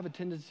all have a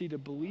tendency to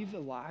believe the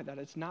lie that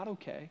it's not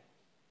okay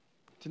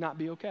to not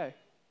be okay.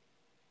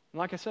 And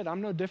like I said,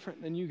 I'm no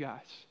different than you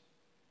guys.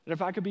 And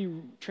if I could be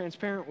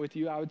transparent with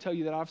you, I would tell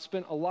you that I've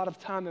spent a lot of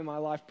time in my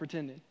life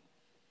pretending.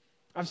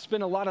 I've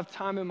spent a lot of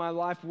time in my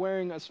life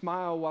wearing a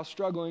smile while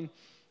struggling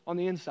on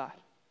the inside.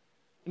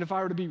 And if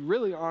I were to be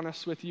really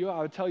honest with you, I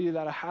would tell you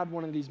that I had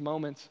one of these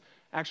moments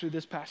actually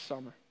this past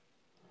summer.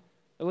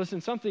 And listen,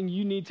 something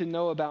you need to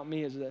know about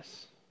me is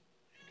this.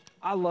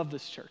 I love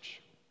this church.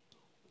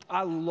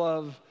 I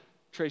love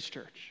Trace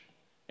Church.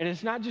 And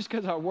it's not just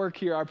because I work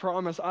here, I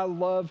promise. I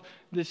love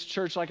this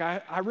church.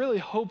 I really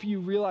hope you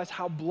realize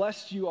how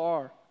blessed you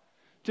are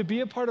to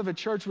be a part of a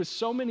church with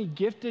so many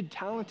gifted,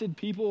 talented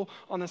people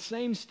on the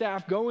same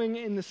staff going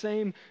in the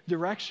same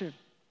direction.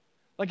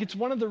 It's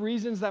one of the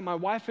reasons that my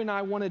wife and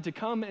I wanted to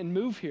come and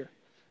move here,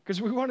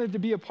 because we wanted to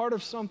be a part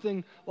of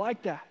something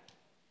like that.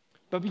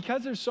 But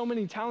because there's so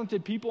many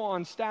talented people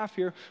on staff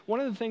here, one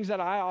of the things that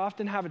I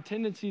often have a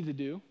tendency to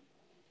do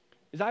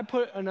is I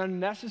put an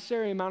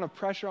unnecessary amount of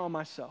pressure on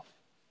myself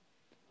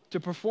to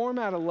perform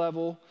at a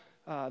level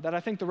that I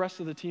think the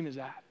rest of the team is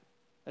at.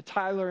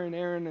 Tyler and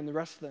Aaron and the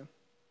rest of them.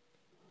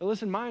 But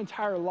listen, my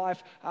entire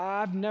life,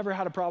 I've never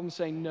had a problem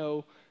saying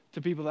no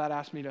to people that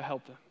ask me to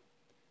help them.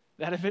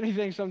 That if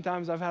anything,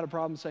 sometimes I've had a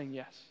problem saying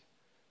yes.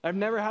 I've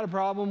never had a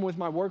problem with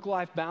my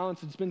work-life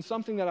balance. It's been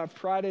something that I've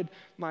prided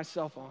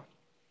myself on.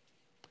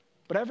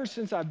 But ever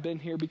since I've been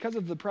here, because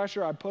of the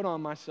pressure I put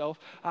on myself,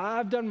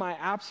 I've done my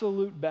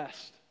absolute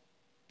best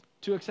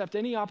to accept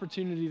any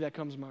opportunity that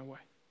comes my way.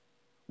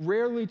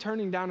 Rarely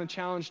turning down a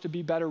challenge to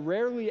be better,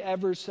 rarely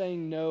ever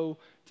saying no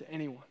to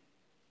anyone.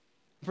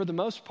 For the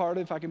most part,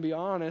 if I can be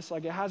honest,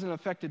 it hasn't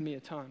affected me a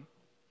ton.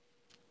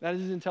 That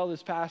is until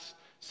this past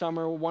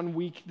summer, 1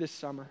 week this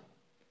summer.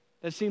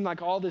 It seemed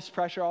like all this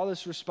pressure, all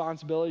this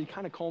responsibility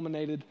kind of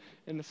culminated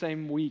in the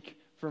same week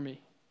for me.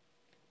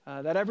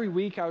 That every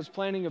week I was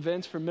planning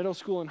events for middle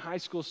school and high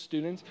school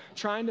students,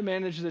 trying to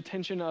manage the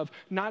tension of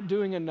not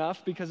doing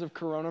enough because of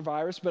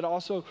coronavirus, but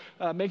also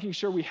making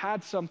sure we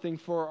had something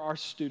for our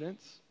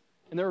students.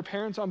 And there were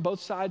parents on both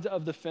sides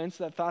of the fence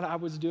that thought I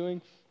was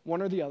doing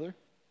one or the other.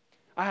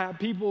 I had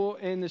people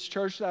in this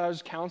church that I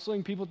was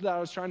counseling, people that I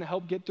was trying to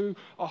help get through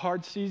a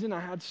hard season. I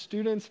had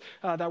students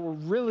that were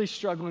really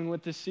struggling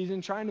with this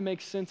season, trying to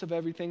make sense of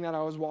everything that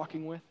I was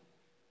walking with.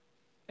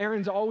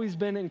 Aaron's always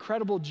been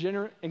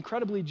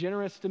incredibly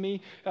generous to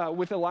me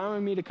with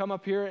allowing me to come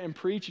up here and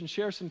preach and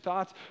share some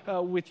thoughts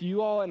with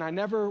you all, and I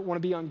never want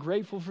to be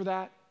ungrateful for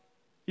that.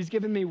 He's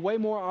given me way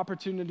more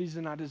opportunities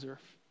than I deserve.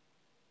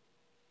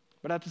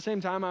 But at the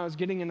same time, I was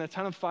getting in a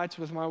ton of fights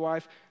with my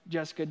wife,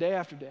 Jessica, day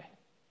after day.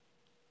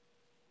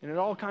 And it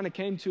all kind of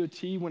came to a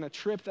T when a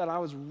trip that I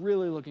was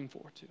really looking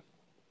forward to,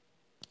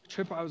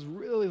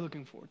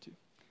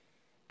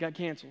 got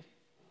canceled.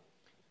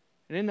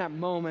 And in that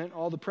moment,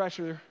 all the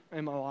pressure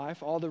in my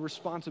life, all the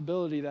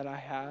responsibility that I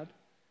had,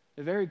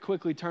 it very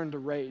quickly turned to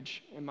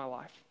rage in my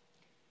life.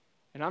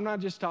 And I'm not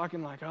just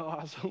talking like, oh,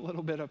 I was a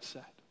little bit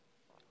upset,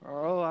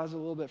 or oh, I was a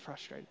little bit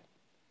frustrated.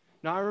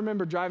 Now, I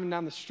remember driving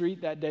down the street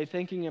that day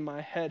thinking in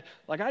my head,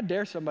 like, I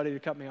dare somebody to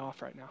cut me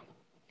off right now.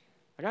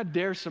 Like, I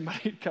dare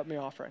somebody to cut me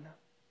off right now.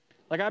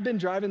 Like, I've been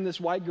driving this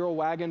white girl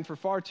wagon for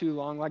far too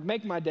long. Like,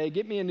 make my day,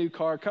 get me a new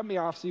car, cut me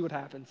off, see what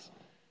happens.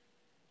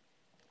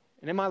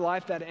 And in my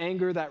life, that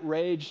anger, that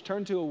rage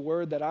turned to a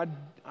word that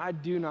I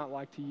do not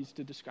like to use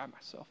to describe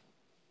myself.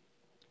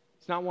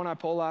 It's not one I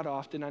pull out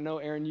often. I know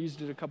Aaron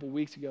used it a couple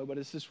weeks ago, but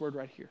it's this word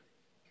right here.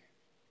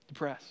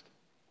 Depressed.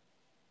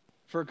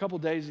 For a couple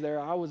days there,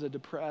 I was a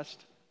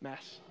depressed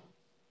mess.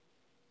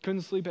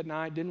 Couldn't sleep at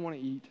night, didn't want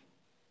to eat,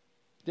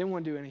 didn't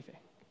want to do anything.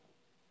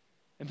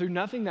 And through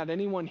nothing that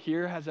anyone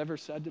here has ever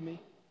said to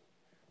me,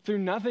 through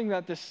nothing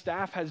that the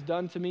staff has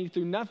done to me,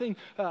 through nothing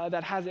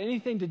that has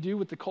anything to do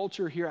with the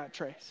culture here at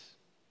Trace,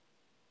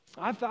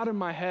 I thought in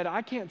my head,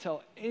 I can't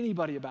tell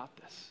anybody about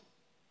this.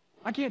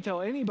 I can't tell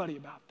anybody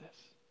about this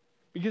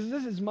because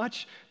this is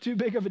much too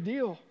big of a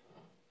deal.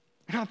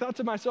 And I thought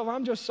to myself,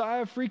 I'm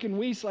Josiah freaking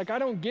Weece. Like, I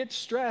don't get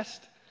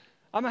stressed.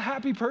 I'm a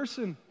happy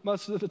person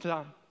most of the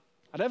time.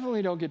 I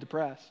definitely don't get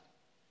depressed.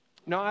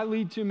 No, I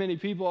lead too many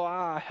people.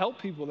 I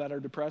help people that are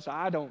depressed.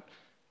 I don't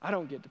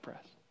get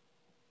depressed.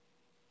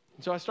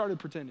 And so I started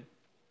pretending.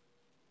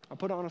 I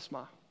put on a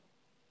smile.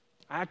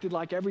 I acted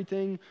like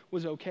everything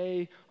was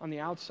okay on the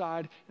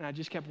outside, and I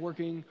just kept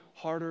working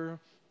harder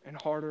and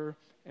harder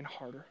and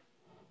harder.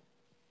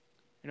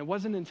 And it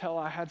wasn't until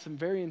I had some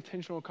very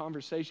intentional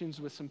conversations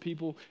with some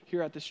people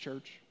here at this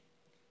church,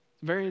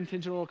 very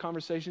intentional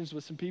conversations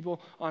with some people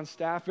on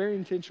staff, very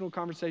intentional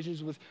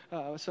conversations with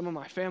some of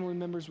my family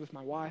members, with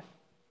my wife,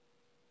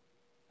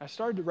 I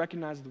started to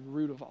recognize the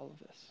root of all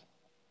of this.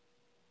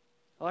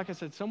 Like I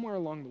said, somewhere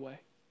along the way,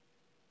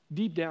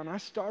 deep down, I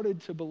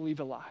started to believe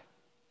a lie.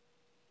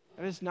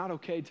 That it's not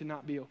okay to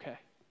not be okay.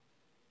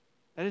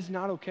 That it's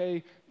not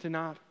okay to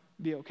not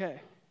be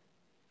okay.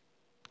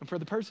 And for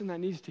the person that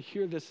needs to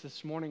hear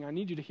this morning, I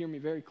need you to hear me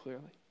very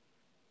clearly.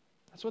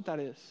 That's what that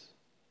is.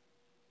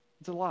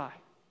 It's a lie.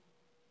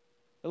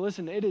 But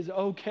listen, it is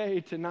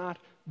okay to not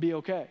be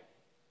okay.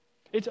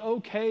 It's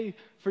okay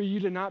for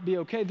you to not be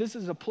okay. This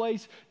is a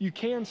place you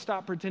can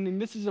stop pretending.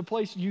 This is a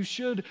place you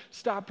should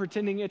stop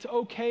pretending. It's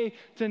okay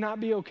to not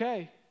be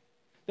okay.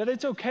 That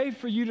it's okay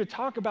for you to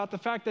talk about the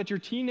fact that your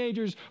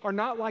teenagers are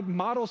not like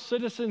model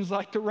citizens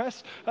like the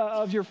rest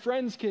of your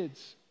friends'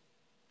 kids.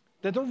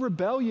 That they're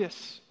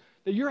rebellious.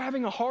 That you're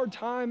having a hard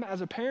time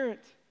as a parent.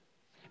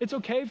 It's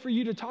okay for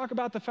you to talk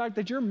about the fact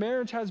that your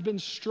marriage has been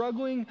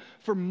struggling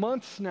for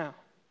months now.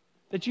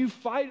 That you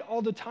fight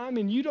all the time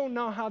and you don't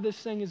know how this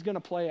thing is going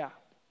to play out.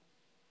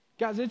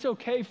 Guys, it's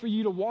okay for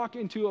you to walk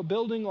into a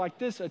building like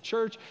this, a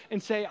church,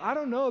 and say, I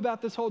don't know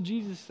about this whole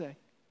Jesus thing.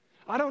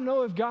 I don't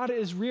know if God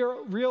is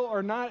real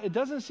or not. It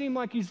doesn't seem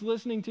like he's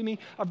listening to me.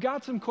 I've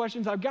got some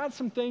questions. I've got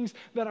some things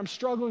that I'm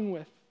struggling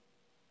with.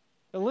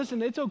 But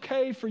listen, it's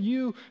okay for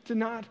you to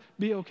not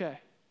be okay.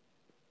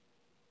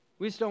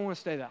 We just don't want to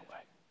stay that way.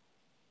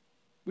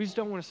 We just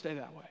don't want to stay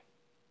that way.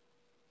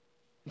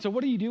 And so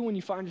what do you do when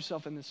you find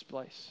yourself in this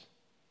place?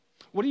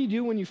 What do you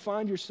do when you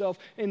find yourself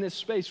in this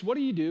space? What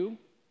do you do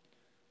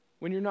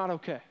when you're not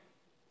okay?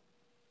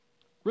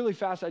 Really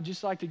fast, I'd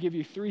just like to give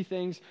you three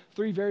things,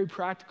 three very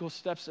practical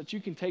steps that you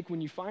can take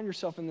when you find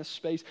yourself in this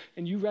space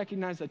and you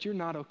recognize that you're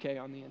not okay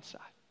on the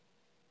inside.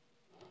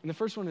 And the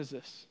first one is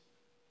this: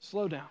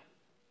 slow down.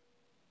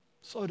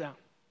 Slow down.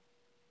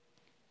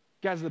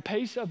 Guys, the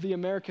pace of the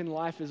American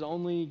life is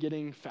only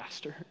getting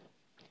faster.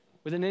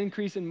 With an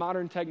increase in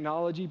modern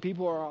technology,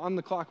 people are on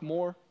the clock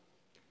more,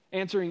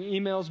 answering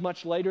emails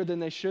much later than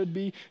they should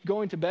be,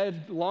 going to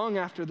bed long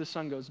after the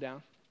sun goes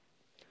down.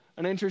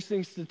 An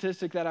interesting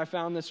statistic that I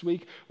found this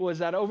week was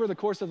that over the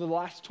course of the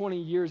last 20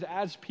 years,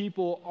 as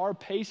people, our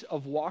pace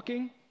of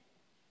walking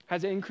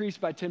has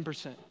increased by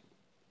 10%.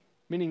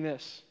 Meaning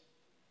this,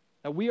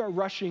 that we are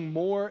rushing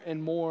more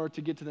and more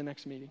to get to the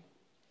next meeting.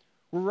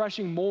 We're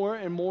rushing more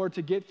and more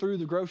to get through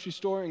the grocery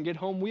store and get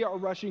home. We are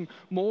rushing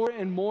more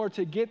and more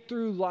to get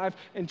through life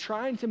and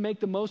trying to make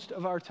the most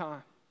of our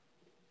time.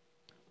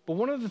 But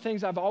one of the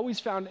things I've always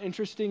found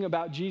interesting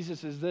about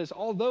Jesus is this: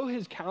 although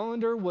his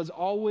calendar was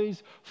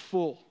always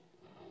full,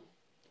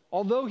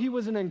 although he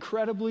was an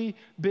incredibly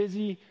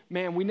busy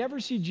man, we never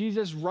see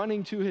Jesus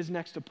running to his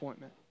next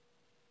appointment.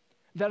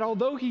 That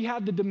although he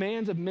had the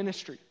demands of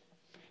ministry,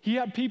 he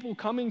had people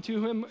coming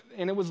to him,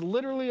 and it was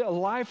literally a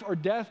life or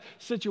death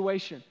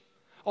situation.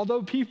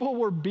 Although people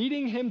were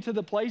beating him to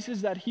the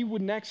places that he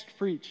would next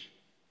preach,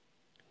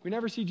 we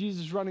never see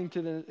Jesus running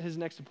to his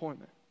next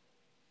appointment.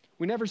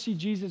 We never see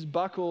Jesus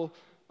buckle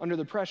under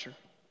the pressure.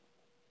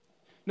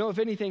 No, if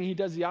anything, he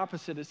does the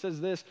opposite. It says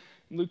this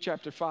in Luke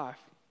chapter 5.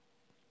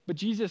 But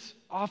Jesus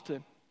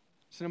often,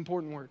 it's an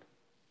important word,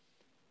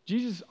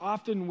 Jesus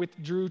often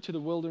withdrew to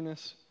the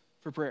wilderness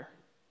for prayer.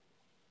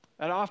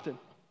 That often,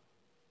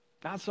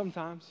 not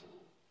sometimes,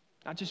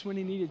 not just when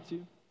he needed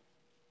to.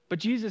 But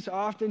Jesus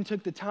often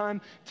took the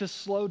time to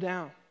slow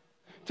down,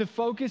 to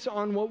focus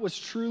on what was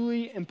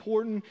truly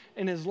important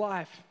in his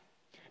life.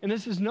 And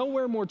this is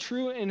nowhere more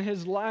true in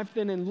his life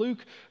than in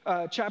Luke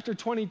chapter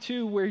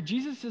 22, where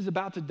Jesus is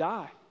about to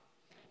die.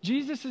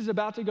 Jesus is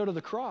about to go to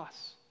the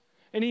cross.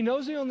 And he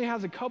knows he only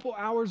has a couple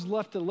hours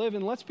left to live.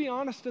 And let's be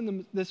honest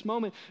in this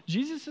moment,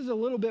 Jesus is a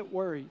little bit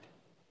worried.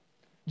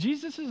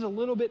 Jesus is a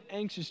little bit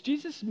anxious.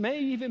 Jesus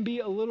may even be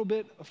a little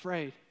bit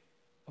afraid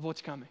of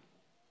what's coming.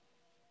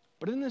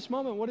 But in this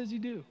moment, what does he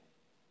do?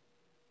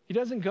 He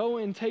doesn't go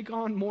and take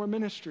on more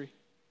ministry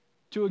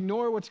to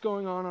ignore what's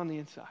going on the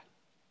inside.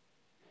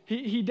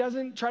 He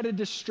doesn't try to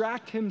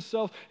distract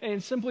himself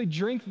and simply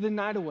drink the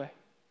night away.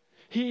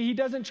 He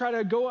doesn't try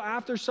to go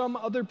after some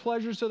other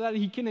pleasure so that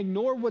he can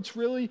ignore what's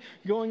really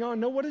going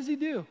on. No, what does he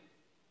do?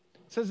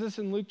 It says this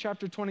in Luke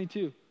chapter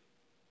 22.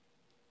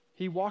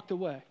 He walked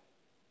away.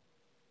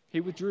 He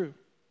withdrew.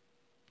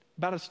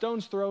 About a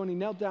stone's throw, and he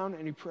knelt down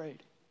and he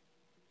prayed.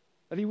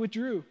 That he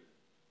withdrew.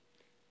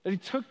 That he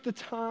took the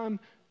time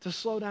to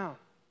slow down.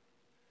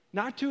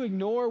 Not to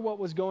ignore what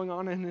was going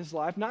on in his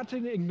life, not to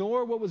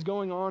ignore what was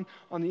going on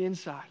the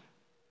inside,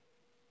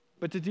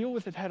 but to deal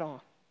with it head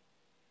on.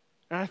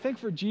 And I think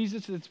for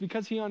Jesus, it's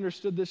because he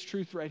understood this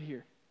truth right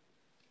here.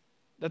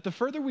 That the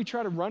further we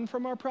try to run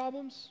from our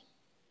problems,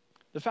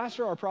 the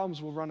faster our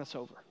problems will run us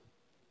over.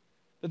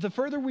 That the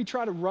further we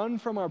try to run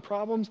from our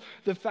problems,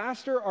 the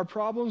faster our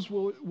problems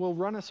will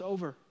run us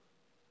over.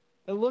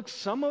 And look,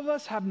 some of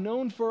us have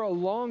known for a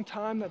long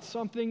time that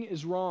something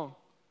is wrong.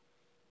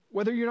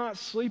 Whether you're not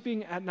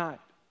sleeping at night.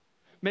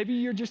 Maybe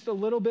you're just a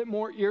little bit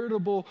more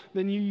irritable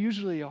than you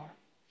usually are.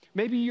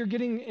 Maybe you're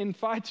getting in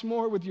fights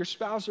more with your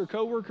spouse or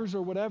coworkers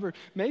or whatever.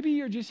 Maybe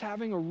you're just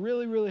having a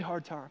really, really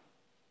hard time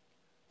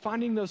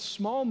finding those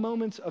small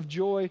moments of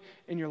joy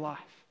in your life.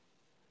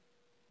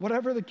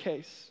 Whatever the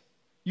case,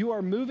 you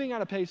are moving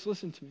at a pace,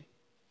 listen to me,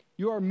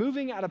 you are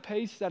moving at a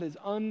pace that is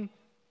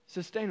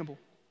unsustainable.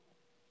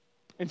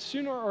 And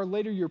sooner or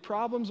later, your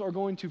problems are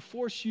going to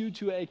force you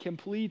to a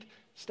complete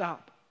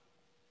stop.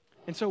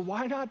 And so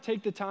why not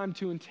take the time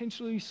to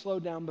intentionally slow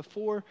down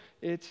before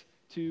it's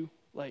too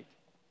late?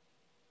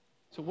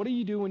 So what do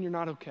you do when you're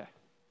not okay?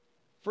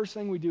 First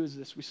thing we do is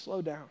this, we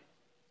slow down.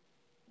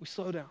 We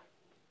slow down.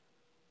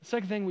 The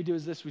second thing we do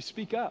is this, we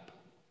speak up.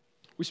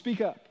 We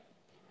speak up.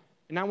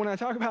 And now when I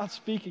talk about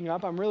speaking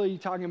up, I'm really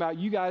talking about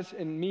you guys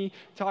and me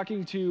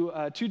talking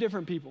to two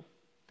different people.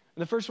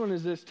 And the first one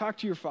is this, talk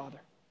to your father.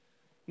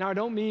 Now I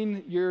don't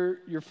mean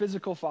your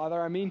physical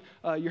father, I mean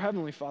your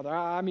heavenly father,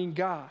 I mean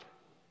God.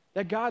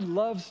 That God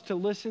loves to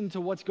listen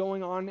to what's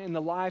going on in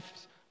the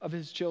lives of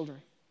his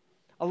children.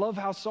 I love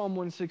how Psalm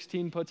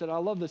 116 puts it. I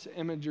love this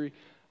imagery.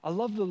 I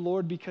love the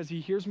Lord because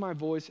he hears my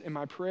voice in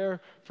my prayer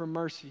for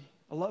mercy.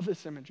 I love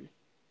this imagery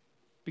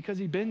because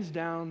he bends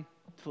down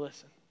to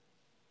listen.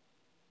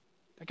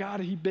 That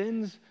God, he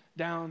bends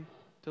down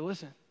to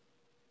listen.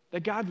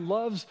 That God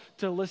loves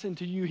to listen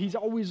to you. He's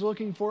always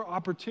looking for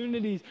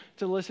opportunities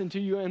to listen to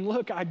you. And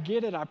look, I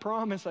get it. I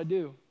promise I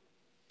do.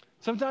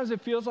 Sometimes it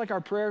feels like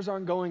our prayers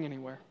aren't going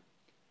anywhere.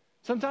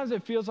 Sometimes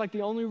it feels like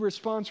the only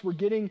response we're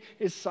getting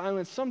is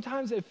silence.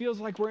 Sometimes it feels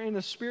like we're in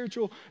a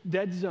spiritual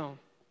dead zone.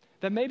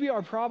 That maybe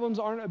our problems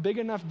aren't a big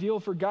enough deal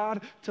for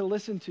God to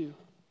listen to.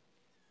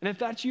 And if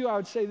that's you, I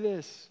would say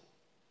this,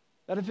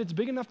 that if it's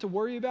big enough to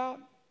worry about,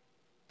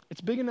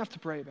 it's big enough to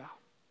pray about.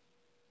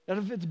 That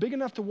if it's big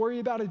enough to worry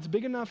about, it's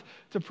big enough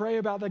to pray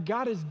about, that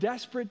God is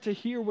desperate to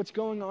hear what's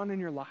going on in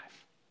your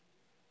life.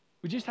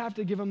 We just have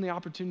to give him the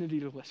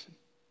opportunity to listen.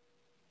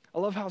 I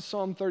love how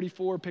Psalm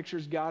 34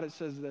 pictures God. It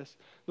says this,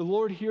 the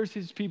Lord hears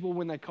his people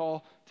when they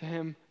call to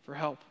him for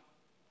help.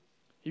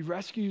 He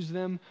rescues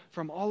them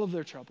from all of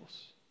their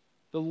troubles.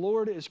 The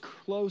Lord is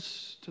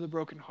close to the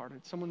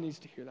brokenhearted. Someone needs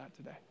to hear that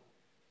today.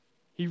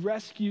 He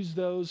rescues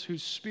those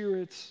whose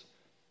spirits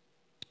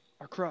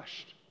are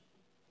crushed.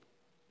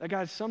 That,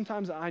 guys,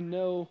 sometimes I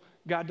know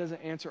God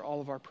doesn't answer all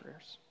of our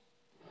prayers.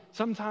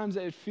 Sometimes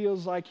it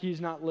feels like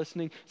he's not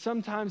listening.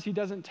 Sometimes he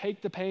doesn't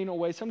take the pain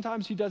away.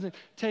 Sometimes he doesn't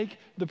take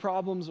the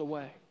problems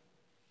away.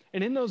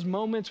 And in those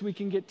moments, we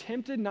can get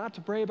tempted not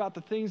to pray about the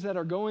things that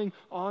are going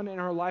on in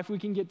our life. We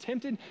can get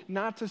tempted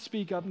not to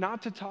speak up,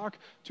 not to talk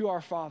to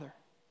our Father.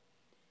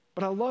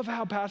 But I love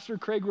how Pastor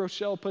Craig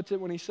Rochelle puts it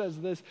when he says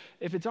this,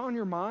 if it's on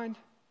your mind,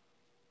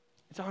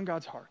 it's on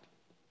God's heart.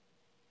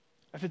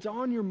 If it's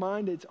on your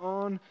mind, it's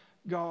on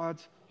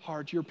God's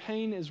heart. Your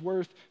pain is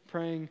worth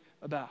praying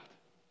about.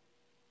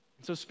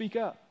 And so speak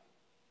up.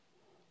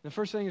 The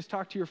first thing is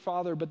talk to your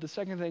father, but the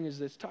second thing is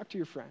this, talk to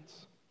your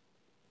friends.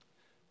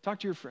 Talk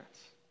to your friends.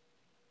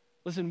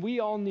 Listen, we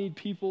all need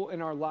people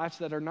in our lives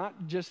that are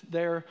not just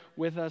there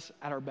with us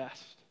at our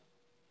best,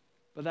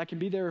 but that can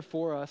be there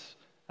for us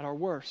at our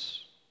worst.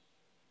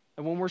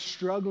 And when we're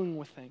struggling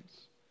with things,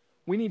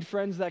 we need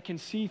friends that can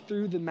see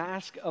through the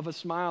mask of a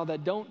smile,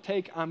 that don't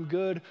take "I'm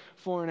good"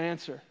 for an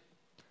answer,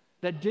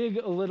 that dig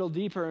a little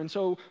deeper. And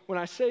so when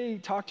I say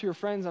talk to your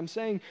friends, I'm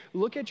saying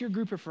look at your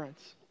group of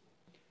friends.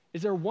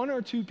 Is there one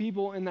or two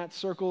people in that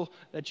circle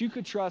that you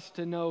could trust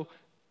to know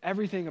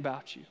everything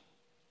about you?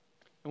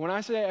 And when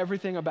I say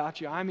everything about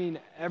you, I mean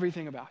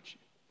everything about you.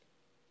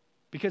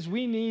 Because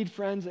we need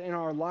friends in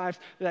our lives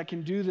that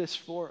can do this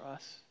for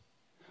us.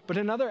 But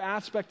another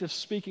aspect of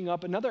speaking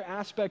up, another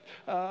aspect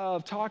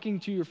of talking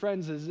to your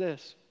friends is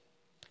this.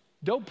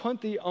 Don't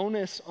put the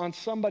onus on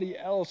somebody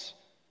else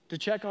to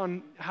check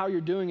on how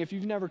you're doing if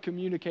you've never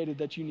communicated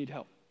that you need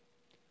help.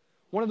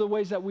 One of the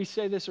ways that we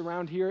say this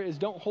around here is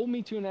don't hold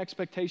me to an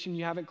expectation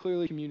you haven't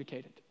clearly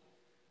communicated.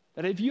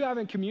 That if you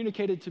haven't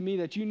communicated to me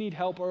that you need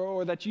help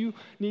or that you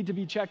need to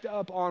be checked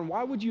up on,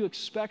 why would you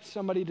expect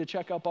somebody to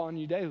check up on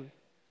you daily?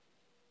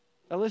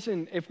 Now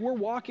listen, if we're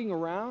walking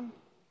around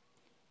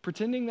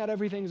pretending that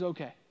everything's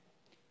okay,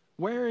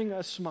 wearing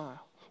a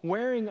smile,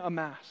 wearing a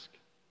mask,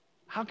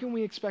 how can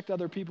we expect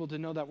other people to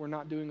know that we're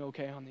not doing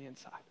okay on the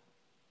inside?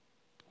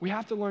 We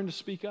have to learn to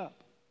speak up.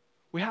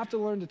 We have to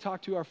learn to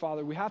talk to our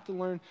Father. We have to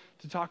learn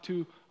to talk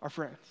to our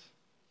friends.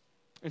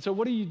 And so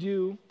what do you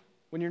do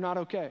when you're not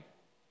okay?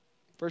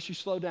 First, you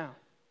slow down.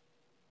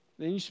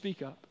 Then you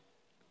speak up.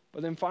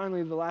 But then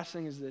finally, the last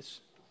thing is this.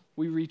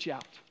 We reach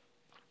out.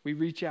 We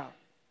reach out.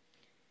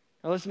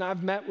 Now listen,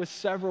 I've met with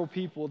several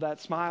people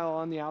that smile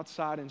on the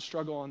outside and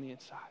struggle on the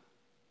inside.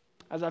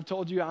 As I've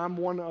told you, I'm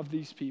one of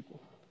these people.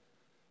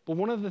 But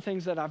one of the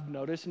things that I've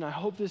noticed, and I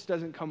hope this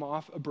doesn't come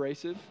off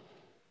abrasive,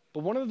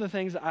 but one of the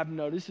things that I've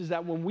noticed is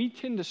that when we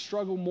tend to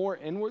struggle more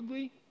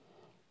inwardly,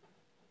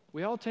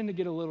 we all tend to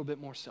get a little bit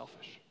more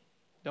selfish,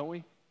 don't we?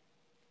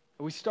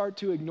 And we start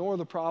to ignore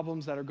the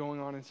problems that are going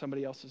on in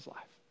somebody else's life.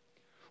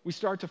 We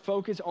start to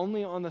focus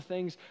only on the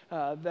things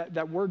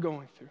that we're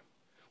going through.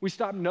 We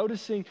stop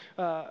noticing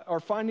or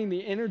finding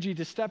the energy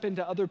to step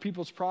into other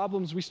people's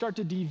problems. We start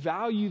to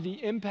devalue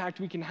the impact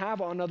we can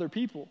have on other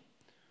people.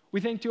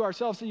 We think to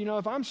ourselves,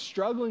 if I'm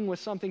struggling with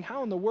something,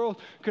 how in the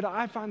world could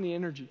I find the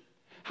energy?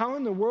 How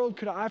in the world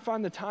could I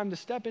find the time to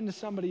step into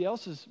somebody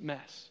else's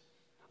mess?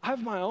 I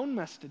have my own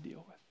mess to deal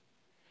with.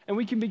 And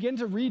we can begin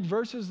to read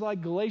verses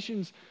like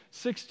Galatians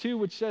 6:2,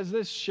 which says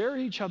this, share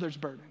each other's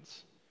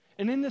burdens.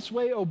 And in this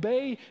way,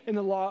 obey in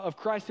the law of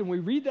Christ. And we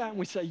read that and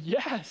we say,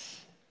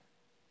 yes.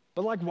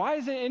 But why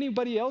isn't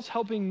anybody else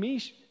helping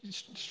me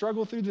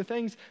struggle through the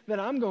things that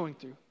I'm going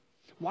through?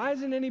 Why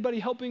isn't anybody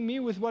helping me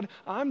with what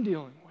I'm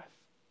dealing with?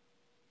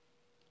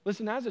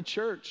 Listen, as a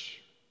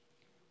church,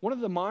 one of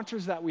the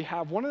mantras that we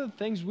have, one of the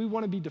things we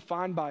want to be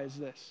defined by is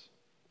this.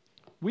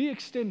 We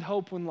extend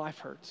hope when life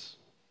hurts.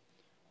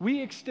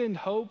 We extend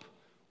hope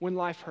when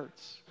life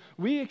hurts.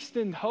 We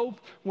extend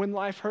hope when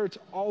life hurts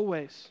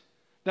always.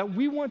 That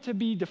we want to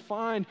be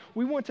defined,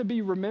 we want to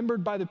be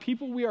remembered by the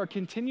people we are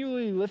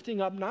continually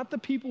lifting up, not the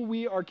people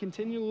we are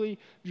continually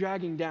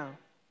dragging down.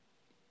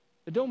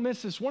 But don't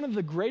miss this. One of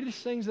the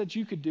greatest things that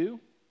you could do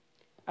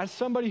as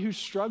somebody who's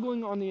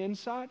struggling on the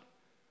inside,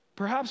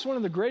 perhaps one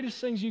of the greatest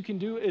things you can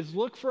do is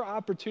look for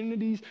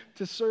opportunities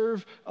to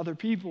serve other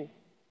people.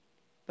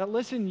 That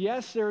listen,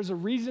 yes, there is a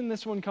reason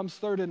this one comes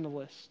third in the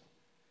list.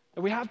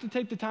 That we have to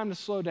take the time to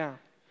slow down.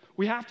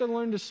 We have to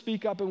learn to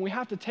speak up, and we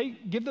have to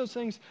give those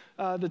things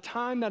the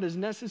time that is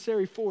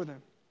necessary for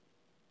them.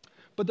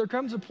 But there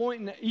comes a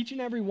point in each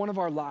and every one of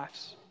our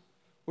lives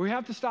where we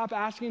have to stop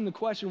asking the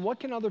question, what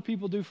can other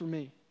people do for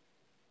me?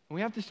 And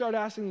we have to start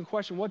asking the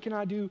question, what can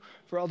I do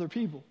for other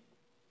people?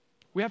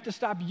 We have to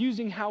stop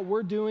using how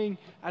we're doing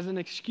as an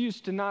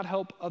excuse to not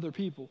help other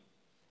people.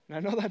 And I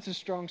know that's a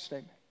strong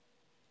statement.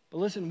 But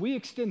listen, we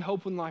extend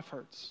hope when life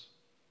hurts.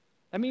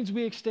 That means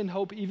we extend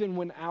hope even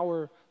when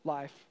our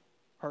life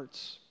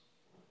hurts.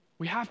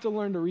 We have to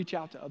learn to reach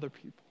out to other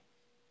people.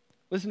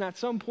 Listen, at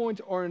some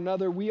point or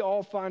another, we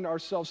all find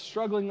ourselves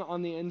struggling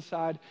on the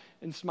inside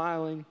and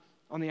smiling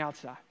on the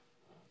outside.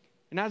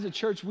 And as a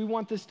church, we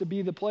want this to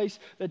be the place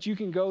that you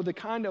can go, the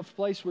kind of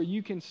place where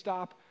you can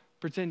stop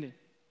pretending.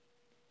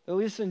 But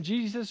listen,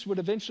 Jesus would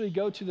eventually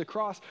go to the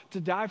cross to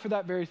die for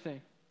that very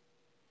thing.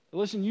 But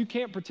listen, you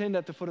can't pretend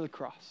at the foot of the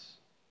cross.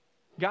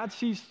 God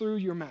sees through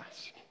your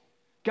mask.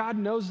 God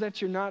knows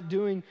that you're not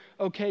doing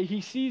okay.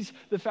 He sees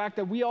the fact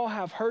that we all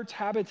have hurts,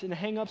 habits, and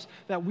hang-ups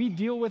that we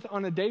deal with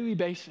on a daily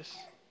basis.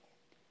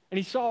 And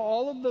he saw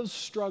all of those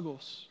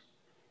struggles.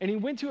 And he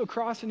went to a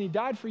cross and he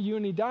died for you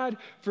and he died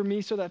for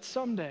me so that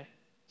someday,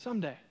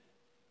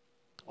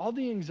 all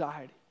the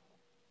anxiety,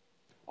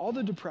 all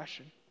the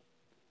depression,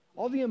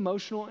 all the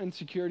emotional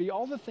insecurity,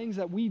 all the things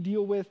that we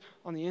deal with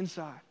on the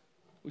inside,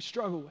 we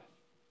struggle with,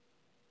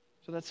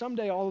 so that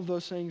someday all of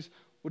those things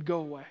would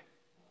go away.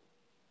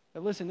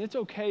 But listen, it's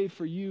okay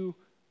for you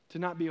to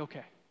not be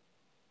okay.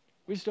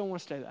 We just don't want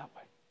to stay that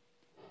way.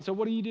 So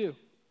what do you do?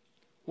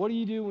 What do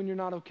you do when you're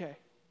not okay?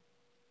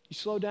 You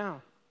slow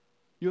down.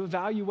 You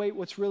evaluate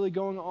what's really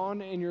going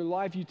on in your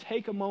life. You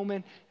take a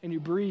moment and you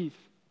breathe.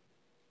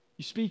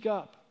 You speak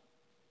up.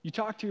 You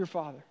talk to your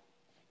Father.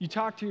 You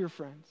talk to your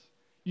friends.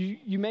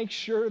 You make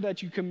sure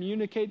that you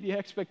communicate the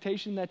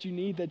expectation that you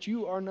need, that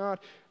you are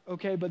not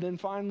okay, but then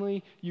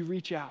finally you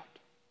reach out.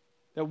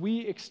 That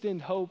we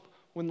extend hope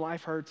when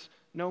life hurts,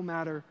 no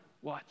matter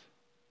what.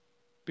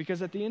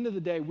 Because at the end of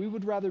the day, we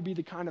would rather be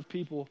the kind of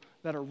people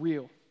that are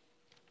real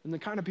than the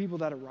kind of people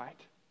that are right.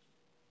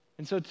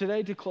 And so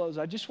today, to close,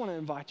 I just want to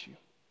invite you.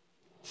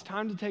 It's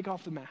time to take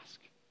off the mask.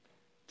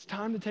 It's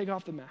time to take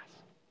off the mask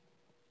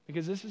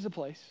because this is a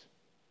place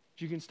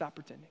that you can stop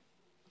pretending.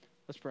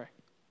 Let's pray.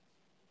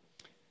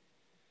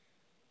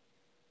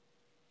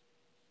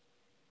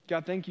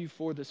 God, thank you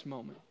for this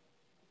moment.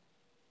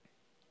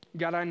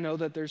 God, I know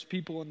that there's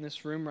people in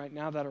this room right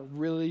now that are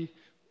really,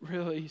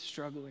 really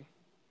struggling.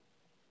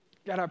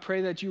 God, I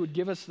pray that you would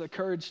give us the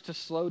courage to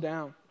slow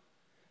down,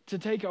 to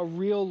take a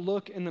real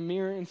look in the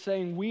mirror and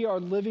saying we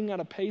are living at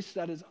a pace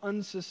that is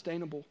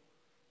unsustainable,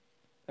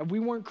 that we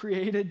weren't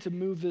created to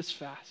move this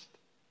fast.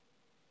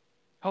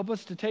 Help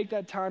us to take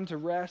that time to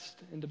rest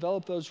and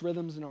develop those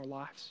rhythms in our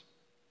lives.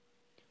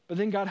 But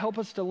then, God, help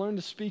us to learn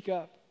to speak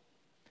up.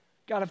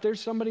 God, if there's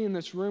somebody in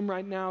this room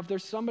right now, if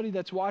there's somebody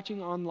that's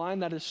watching online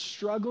that is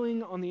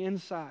struggling on the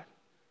inside,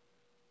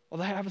 well,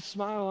 they have a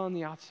smile on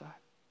the outside.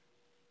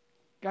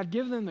 God,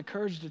 give them the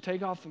courage to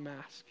take off the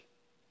mask.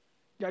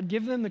 God,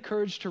 give them the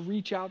courage to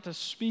reach out, to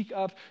speak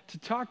up, to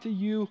talk to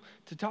you,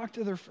 to talk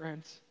to their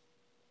friends.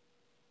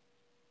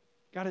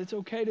 God, it's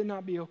okay to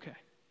not be okay.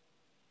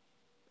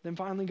 Then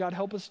finally, God,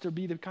 help us to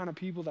be the kind of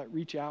people that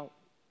reach out.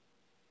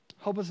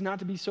 Help us not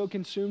to be so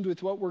consumed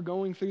with what we're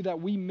going through that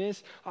we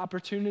miss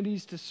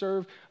opportunities to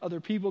serve other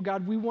people.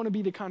 God, we want to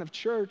be the kind of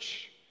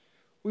church.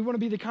 We want to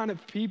be the kind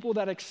of people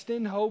that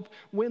extend hope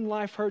when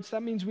life hurts.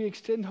 That means we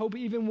extend hope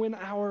even when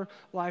our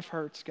life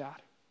hurts,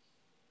 God.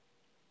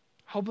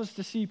 Help us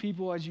to see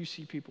people as you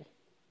see people.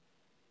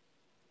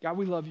 God,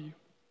 we love you.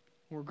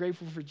 We're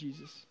grateful for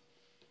Jesus.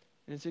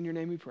 And it's in your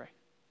name we pray.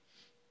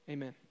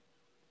 Amen.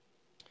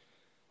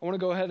 I want to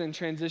go ahead and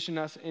transition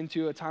us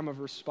into a time of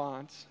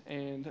response.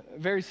 And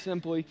very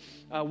simply,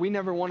 we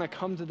never want to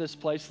come to this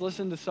place,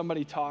 listen to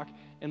somebody talk,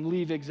 and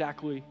leave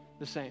exactly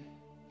the same.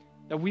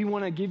 That we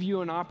want to give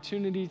you an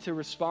opportunity to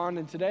respond.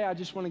 And today I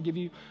just want to give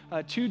you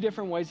 2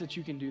 different ways that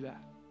you can do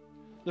that.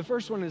 The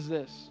first one is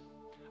this.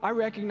 I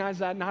recognize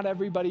that not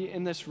everybody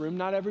in this room,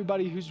 not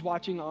everybody who's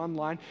watching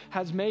online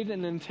has made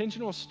an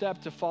intentional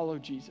step to follow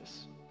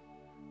Jesus.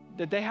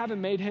 That they haven't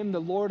made him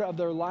the Lord of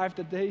their life,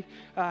 that they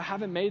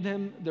haven't made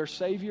him their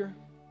Savior.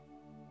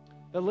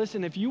 But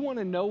listen, if you want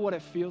to know what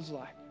it feels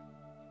like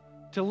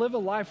to live a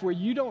life where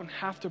you don't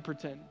have to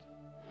pretend,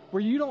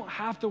 where you don't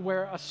have to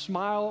wear a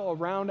smile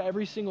around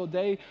every single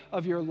day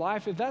of your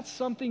life, if that's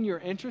something you're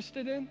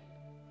interested in,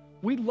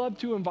 we'd love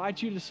to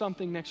invite you to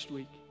something next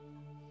week.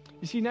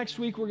 You see, next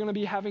week we're going to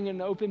be having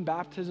an open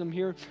baptism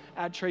here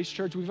at Trace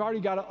Church. We've already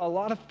got a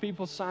lot of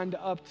people signed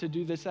up to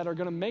do this that are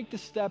going to make the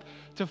step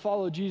to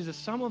follow Jesus,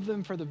 some of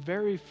them for the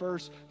very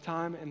first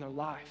time in their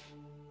life.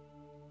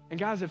 And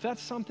guys, if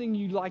that's something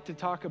you'd like to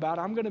talk about,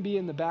 I'm going to be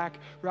in the back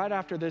right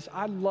after this.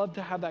 I'd love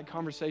to have that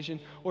conversation.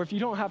 Or if you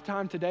don't have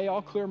time today,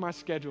 I'll clear my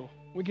schedule.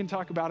 We can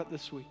talk about it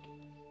this week.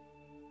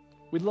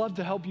 We'd love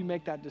to help you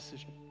make that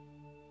decision.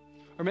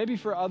 Or maybe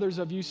for others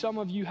of you, some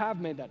of you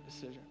have made that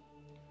decision.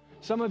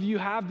 Some of you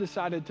have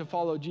decided to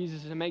follow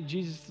Jesus and make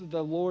Jesus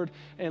the Lord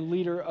and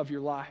leader of your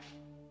life.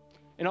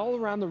 And all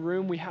around the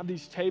room, we have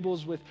these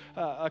tables with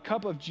a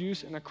cup of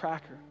juice and a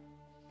cracker.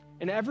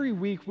 And every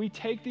week, we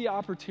take the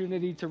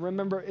opportunity to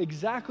remember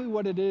exactly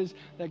what it is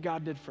that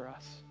God did for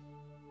us.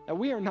 That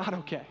we are not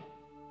okay.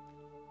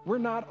 We're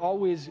not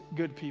always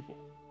good people.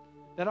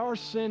 That our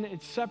sin,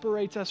 it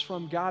separates us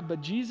from God,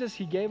 but Jesus,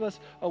 he gave us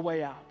a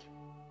way out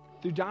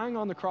through dying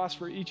on the cross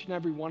for each and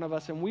every one of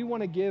us, and we want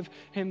to give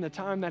him the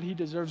time that he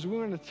deserves. We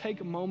want to take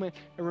a moment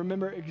and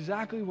remember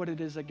exactly what it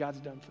is that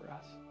God's done for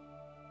us.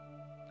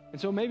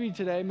 And so maybe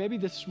today, maybe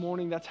this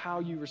morning, that's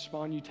how you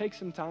respond. You take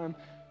some time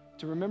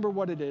to remember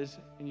what it is,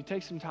 and you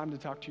take some time to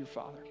talk to your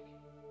Father.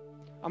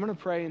 I'm going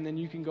to pray, and then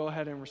you can go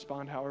ahead and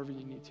respond however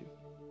you need to.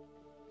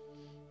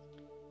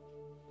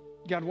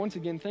 God, once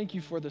again, thank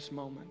you for this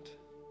moment.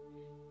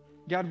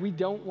 God, we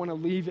don't want to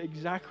leave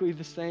exactly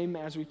the same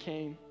as we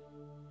came.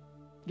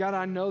 God,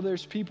 I know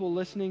there's people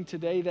listening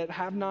today that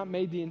have not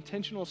made the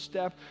intentional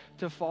step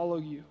to follow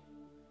you.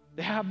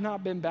 They have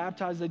not been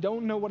baptized. They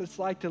don't know what it's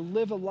like to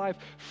live a life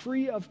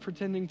free of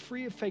pretending,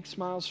 free of fake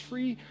smiles,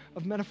 free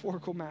of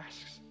metaphorical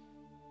masks.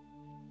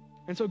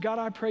 And so, God,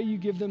 I pray you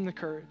give them the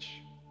courage.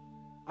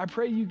 I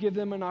pray you give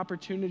them an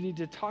opportunity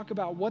to talk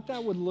about what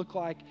that would look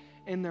like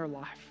in their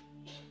life.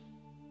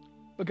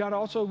 But God,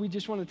 also, we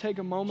just want to take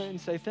a moment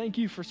and say thank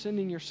you for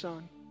sending your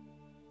Son.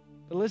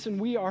 But listen,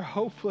 we are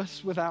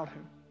hopeless without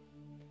him.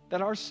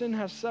 That our sin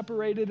has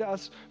separated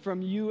us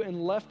from you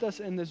and left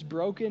us in this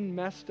broken,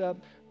 messed up,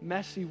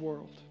 messy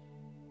world.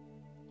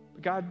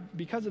 But God,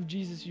 because of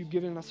Jesus, you've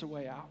given us a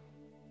way out.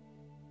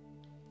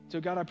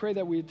 So God, I pray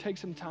that we would take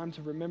some time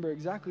to remember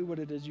exactly what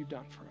it is you've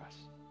done for us.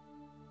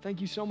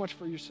 Thank you so much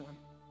for your Son.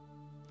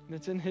 And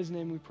it's in his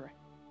name we pray.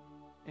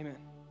 Amen.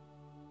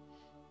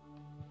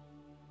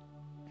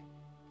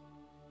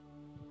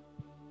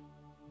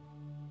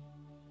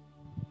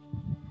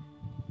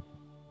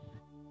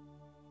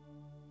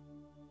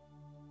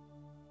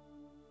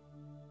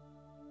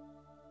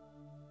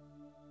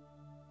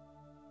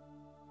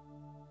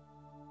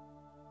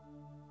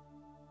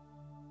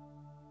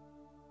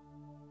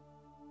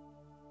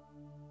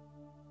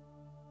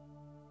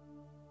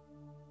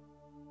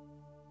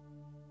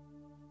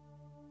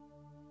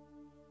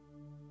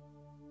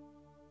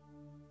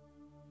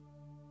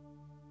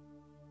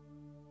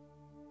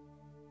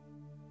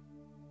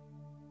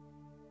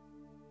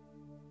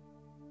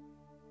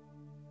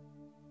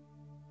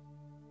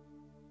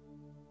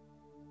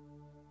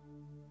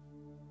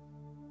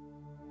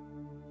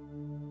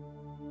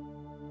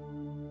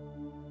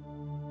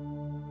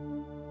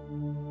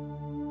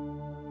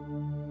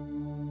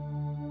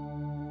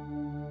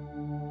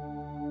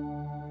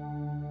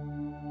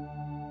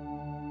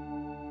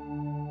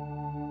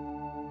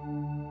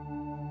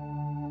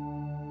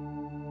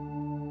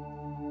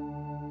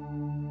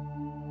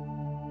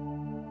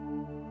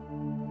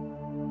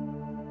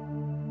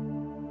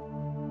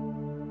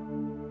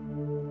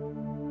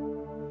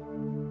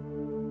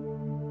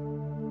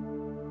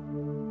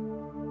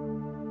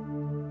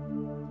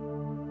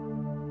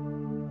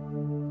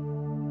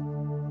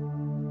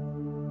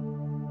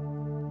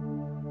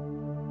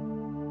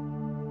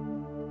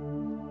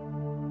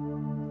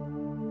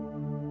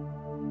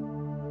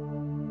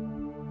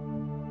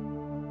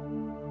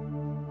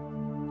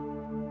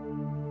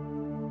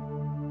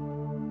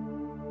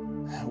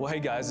 Well, hey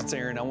guys, it's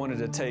Aaron. I wanted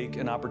to take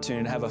an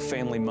opportunity to have a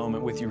family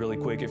moment with you really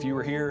quick. If you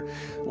were here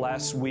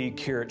last week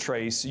here at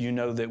Trace, you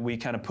know that we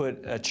kind of put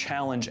a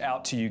challenge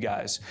out to you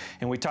guys.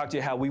 And we talked to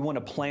you how we want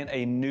to plant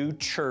a new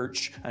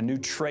church, a new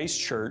Trace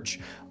church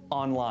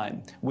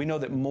online. We know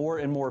that more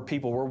and more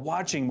people, we're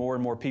watching more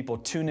and more people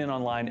tune in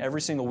online every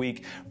single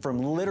week from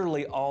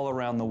literally all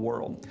around the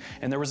world.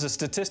 And there was a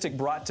statistic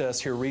brought to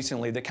us here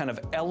recently that kind of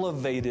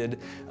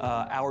elevated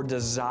our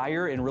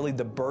desire and really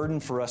the burden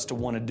for us to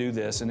want to do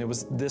this. And it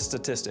was this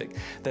statistic,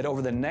 that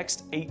over the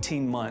next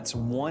 18 months,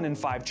 1 in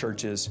 5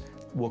 churches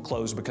will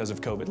close because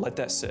of COVID. Let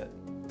that sit.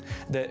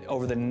 That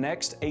over the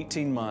next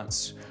 18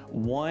 months,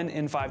 1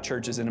 in 5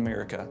 churches in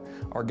America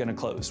are going to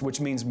close, which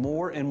means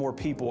more and more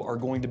people are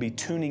going to be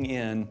tuning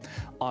in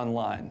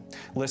online.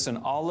 Listen,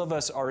 all of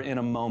us are in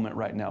a moment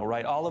right now,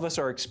 right? All of us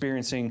are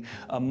experiencing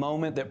a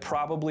moment that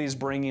probably is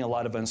bringing a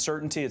lot of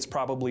uncertainty. It's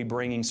probably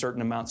bringing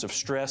certain amounts of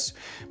stress,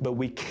 but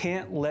we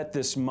can't let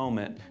this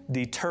moment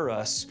deter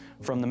us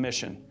from the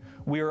mission.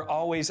 We are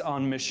always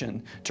on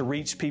mission to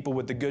reach people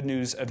with the good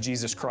news of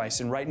Jesus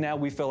Christ. And right now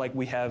we feel like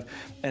we have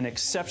an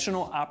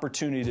exceptional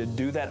opportunity to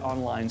do that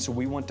online, so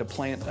we want to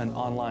plant an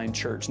online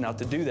church. Now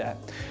to do that,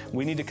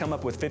 we need to come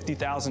up with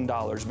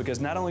 $50,000,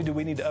 because not only do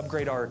we need to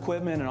upgrade our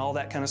equipment and all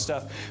that kind of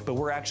stuff, but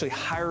we're actually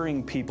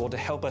hiring people to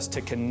help us to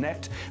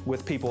connect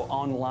with people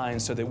online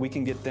so that we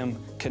can get them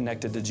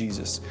connected to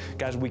Jesus.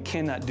 Guys, we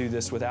cannot do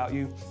this without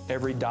you.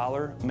 Every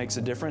dollar makes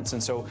a difference.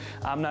 And so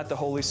I'm not the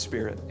Holy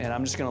Spirit, and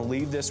I'm just going to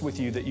leave this with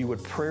you, that you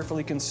would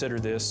prayerfully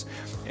consider this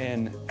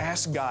and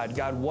ask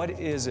God, what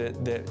is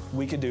it that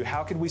we could do?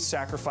 How could we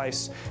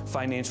sacrifice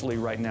financially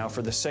right now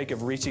for the sake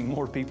of reaching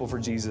more people for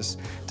Jesus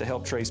to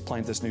help Trace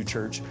plant this new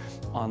church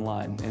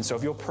online? And so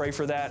if you'll pray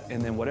for that,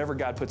 and then whatever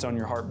God puts on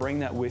your heart, bring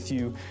that with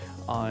you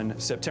on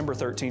September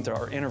 13th,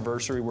 our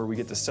anniversary, where we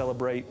get to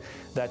celebrate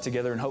that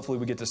together, and hopefully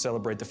we get to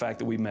celebrate the fact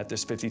that we met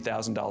this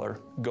 $50,000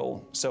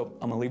 goal. So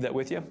I'm going to leave that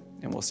with you,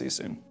 and we'll see you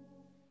soon.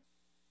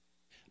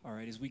 All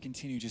right, as we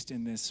continue just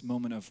in this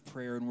moment of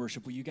prayer and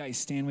worship, will you guys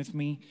stand with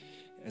me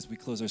as we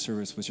close our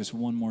service with just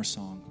one more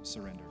song,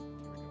 Surrender.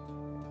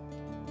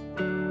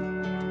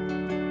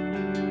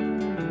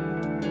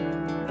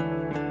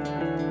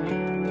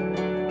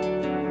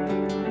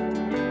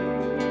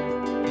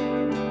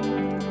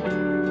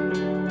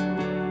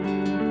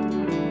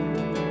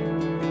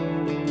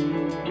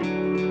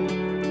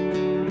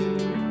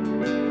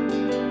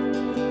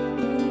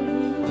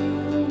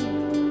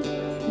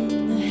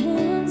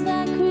 Here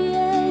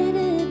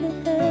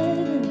we go.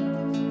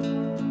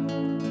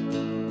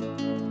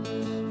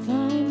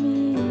 Find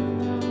me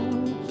now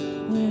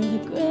where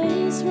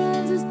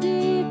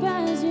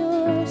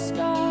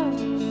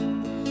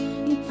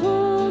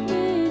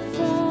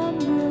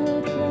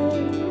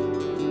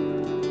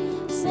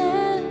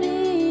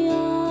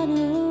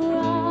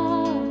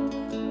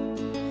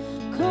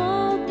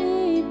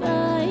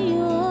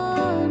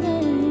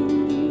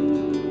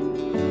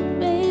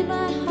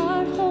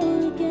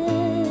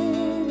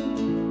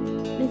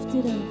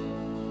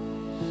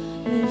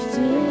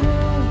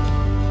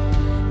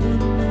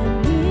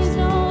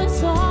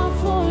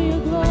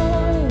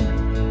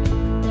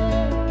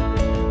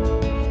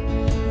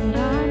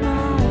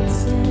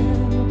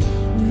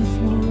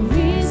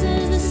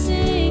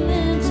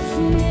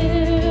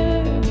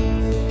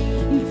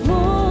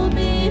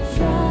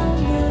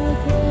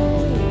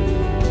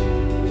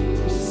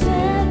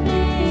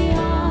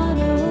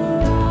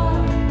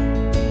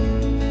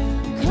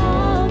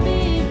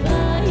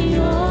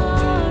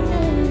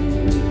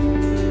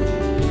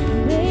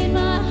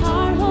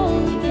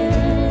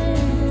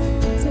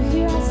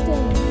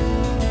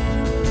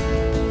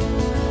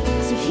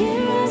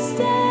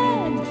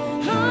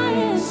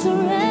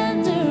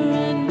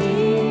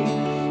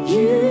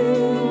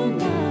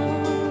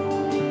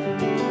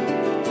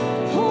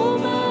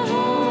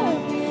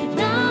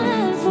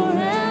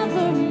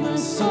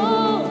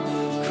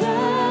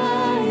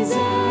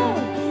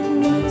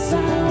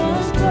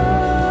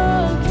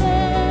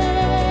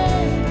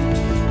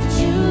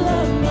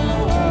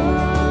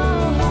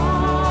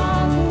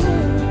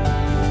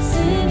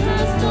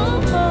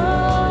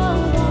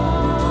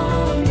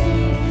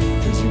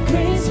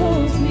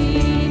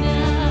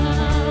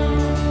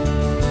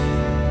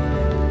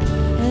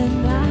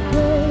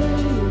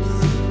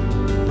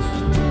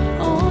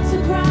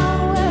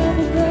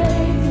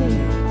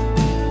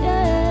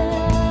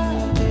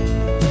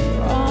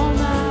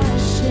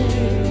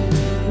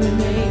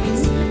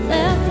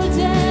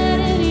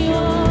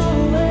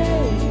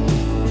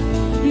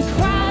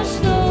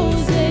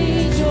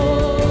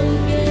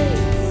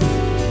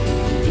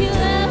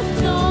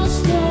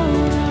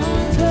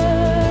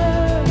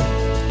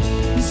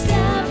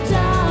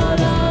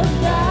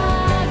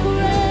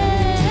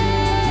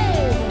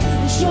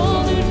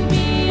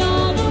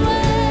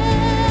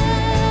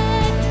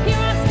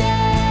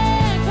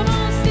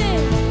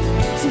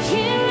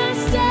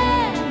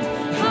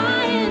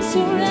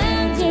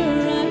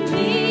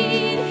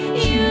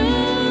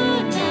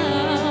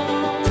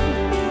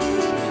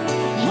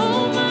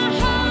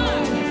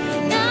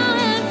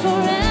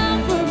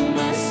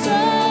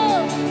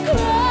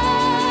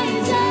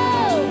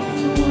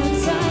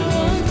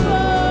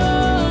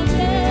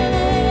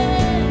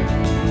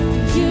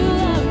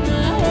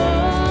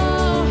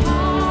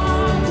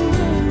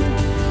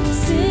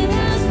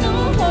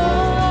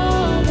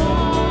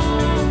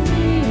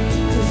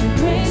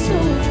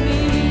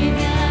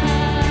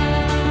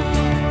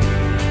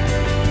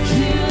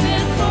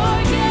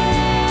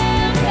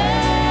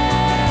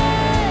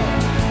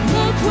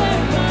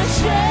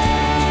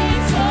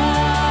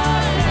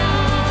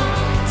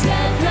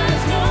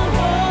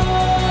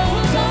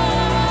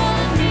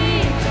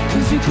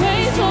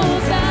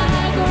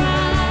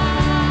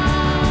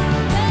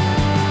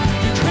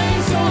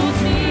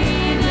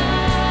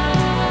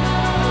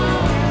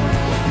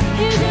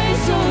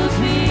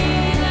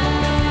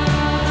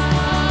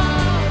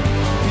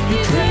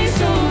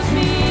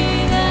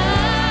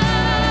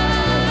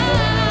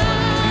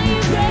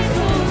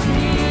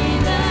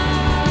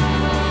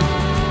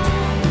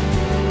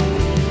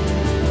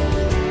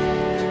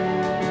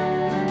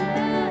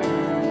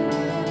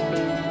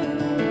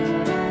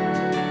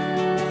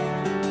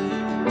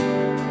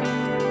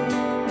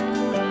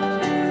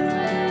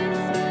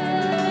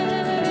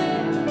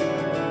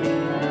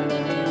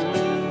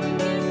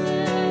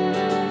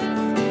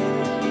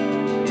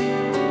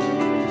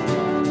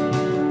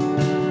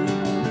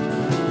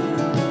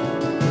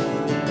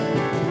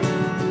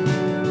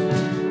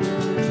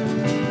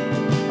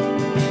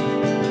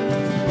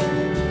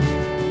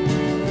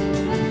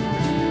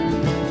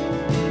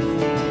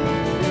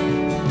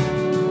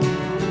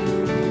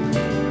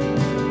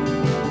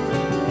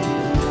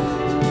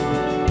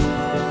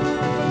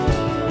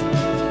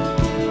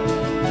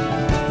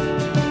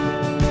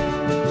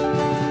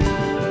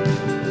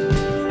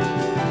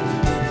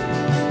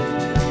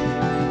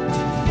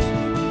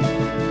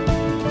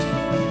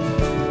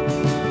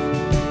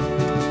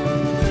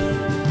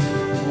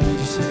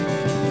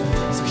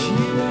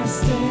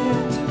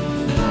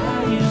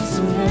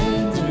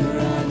surrender.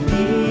 I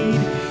need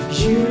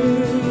you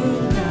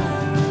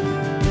now.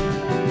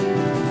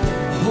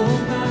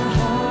 Hold my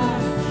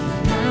heart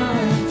now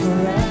and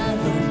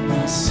forever.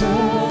 My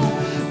soul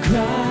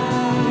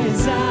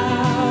cries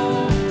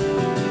out.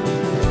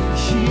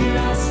 Here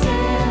I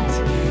stand,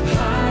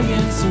 high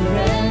and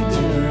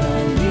surrender. I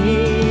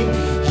need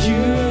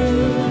you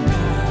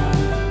now.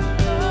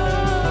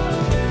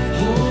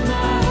 Hold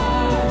my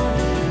heart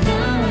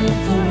now and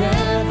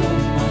forever.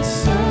 My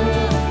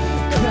soul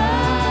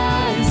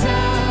cries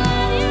out.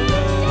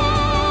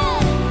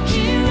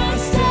 Here I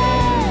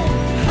stand,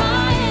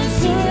 high and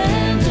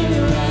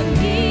surrender. I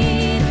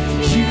need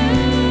you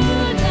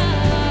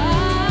now.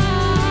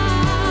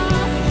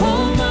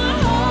 Hold my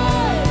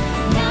heart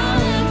now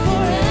and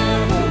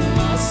forever.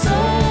 My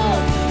soul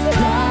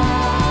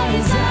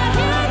cries out.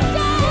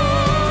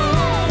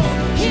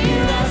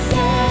 Here I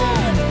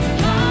stand,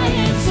 high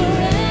and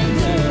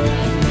surrender.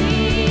 I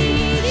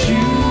need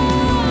you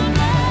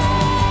now.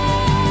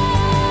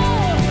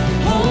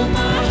 Hold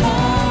my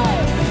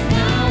heart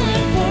now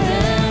and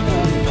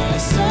forever. My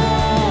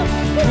soul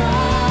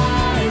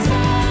cries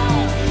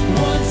out.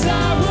 Once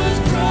I was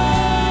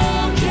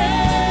broken,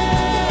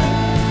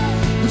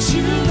 but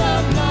you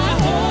loved my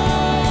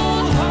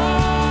whole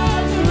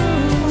heart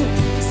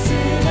through.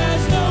 Sin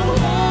has no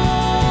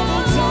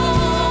hold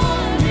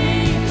on me,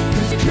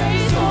 'cause your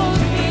grace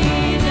holds me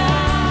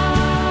now.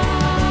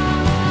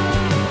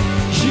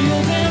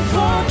 Healed and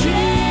forgiven.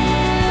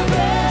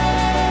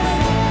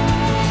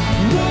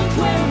 Look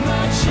where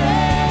my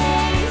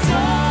chains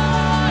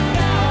are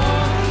now.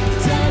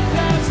 Death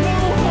has no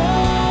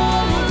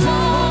hold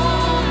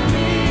on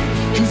me,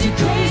 'cause your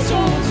grace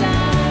holds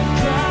that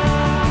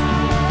crown.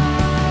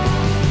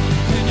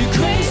 And your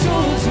grace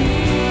holds me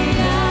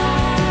now.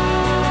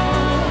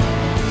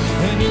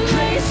 And your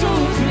grace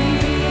holds me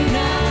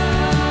now.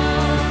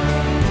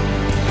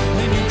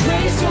 And your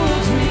grace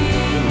holds me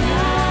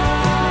now.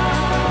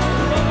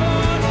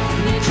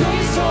 And your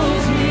grace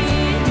holds me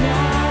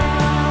now.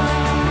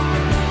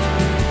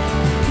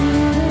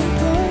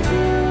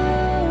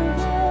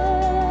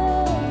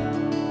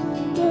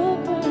 Look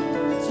where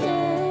my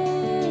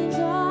chains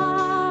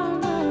are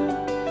now.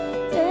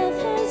 Death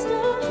has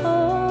no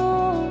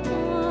hold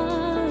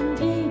on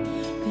me,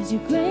 'cause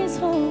your grace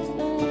holds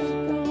that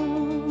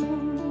ground.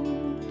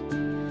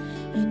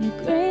 And your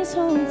grace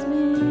holds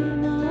me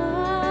now.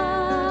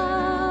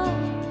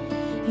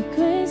 Your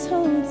grace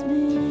holds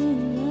me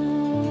now.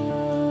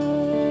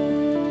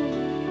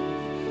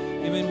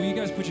 Amen. Will you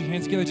guys put your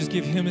hands together? Just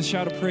give him a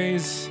shout of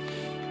praise.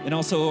 And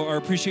also our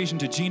appreciation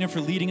to Gina for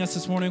leading us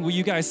this morning. Will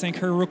you guys thank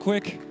her real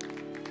quick?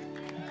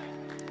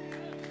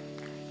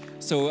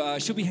 So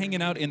she'll be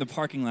hanging out in the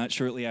parking lot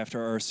shortly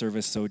after our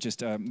service. So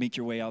just make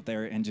your way out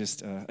there and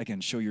just,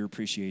 again, show your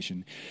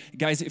appreciation.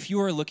 Guys, if you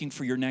are looking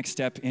for your next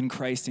step in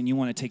Christ and you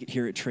want to take it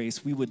here at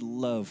Trace, we would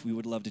love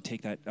to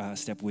take that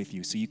step with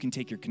you. So you can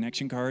take your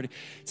connection card.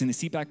 It's in the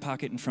seat back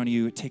pocket in front of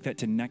you. Take that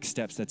to Next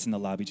Steps. That's in the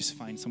lobby. Just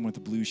find someone with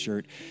a blue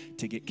shirt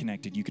to get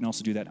connected. You can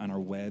also do that on our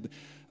web.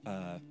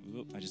 I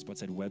just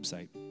said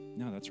website.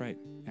 No, that's right.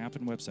 App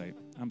and website.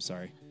 I'm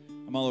sorry.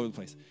 I'm all over the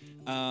place.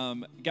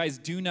 Guys,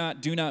 do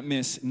not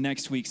miss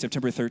next week,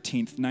 September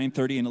 13th,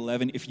 9:30 and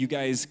 11. If you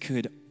guys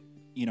could,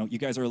 you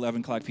guys are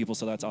 11 o'clock people,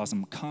 so that's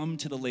awesome. Come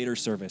to the later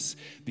service,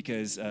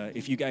 because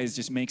if you guys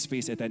just make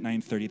space at that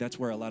 9:30, that's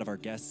where a lot of our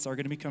guests are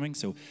going to be coming,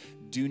 so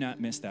do not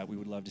miss that. We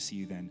would love to see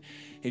you then.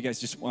 Hey guys,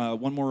 just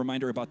one more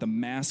reminder about the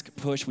mask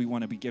push. We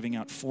want to be giving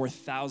out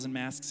 4,000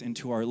 masks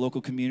into our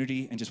local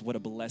community, and just what a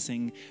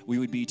blessing we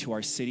would be to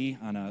our city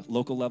on a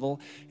local level.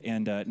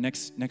 And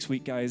next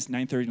week, guys,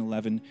 9:30 and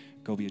 11,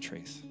 go be a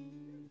Trace.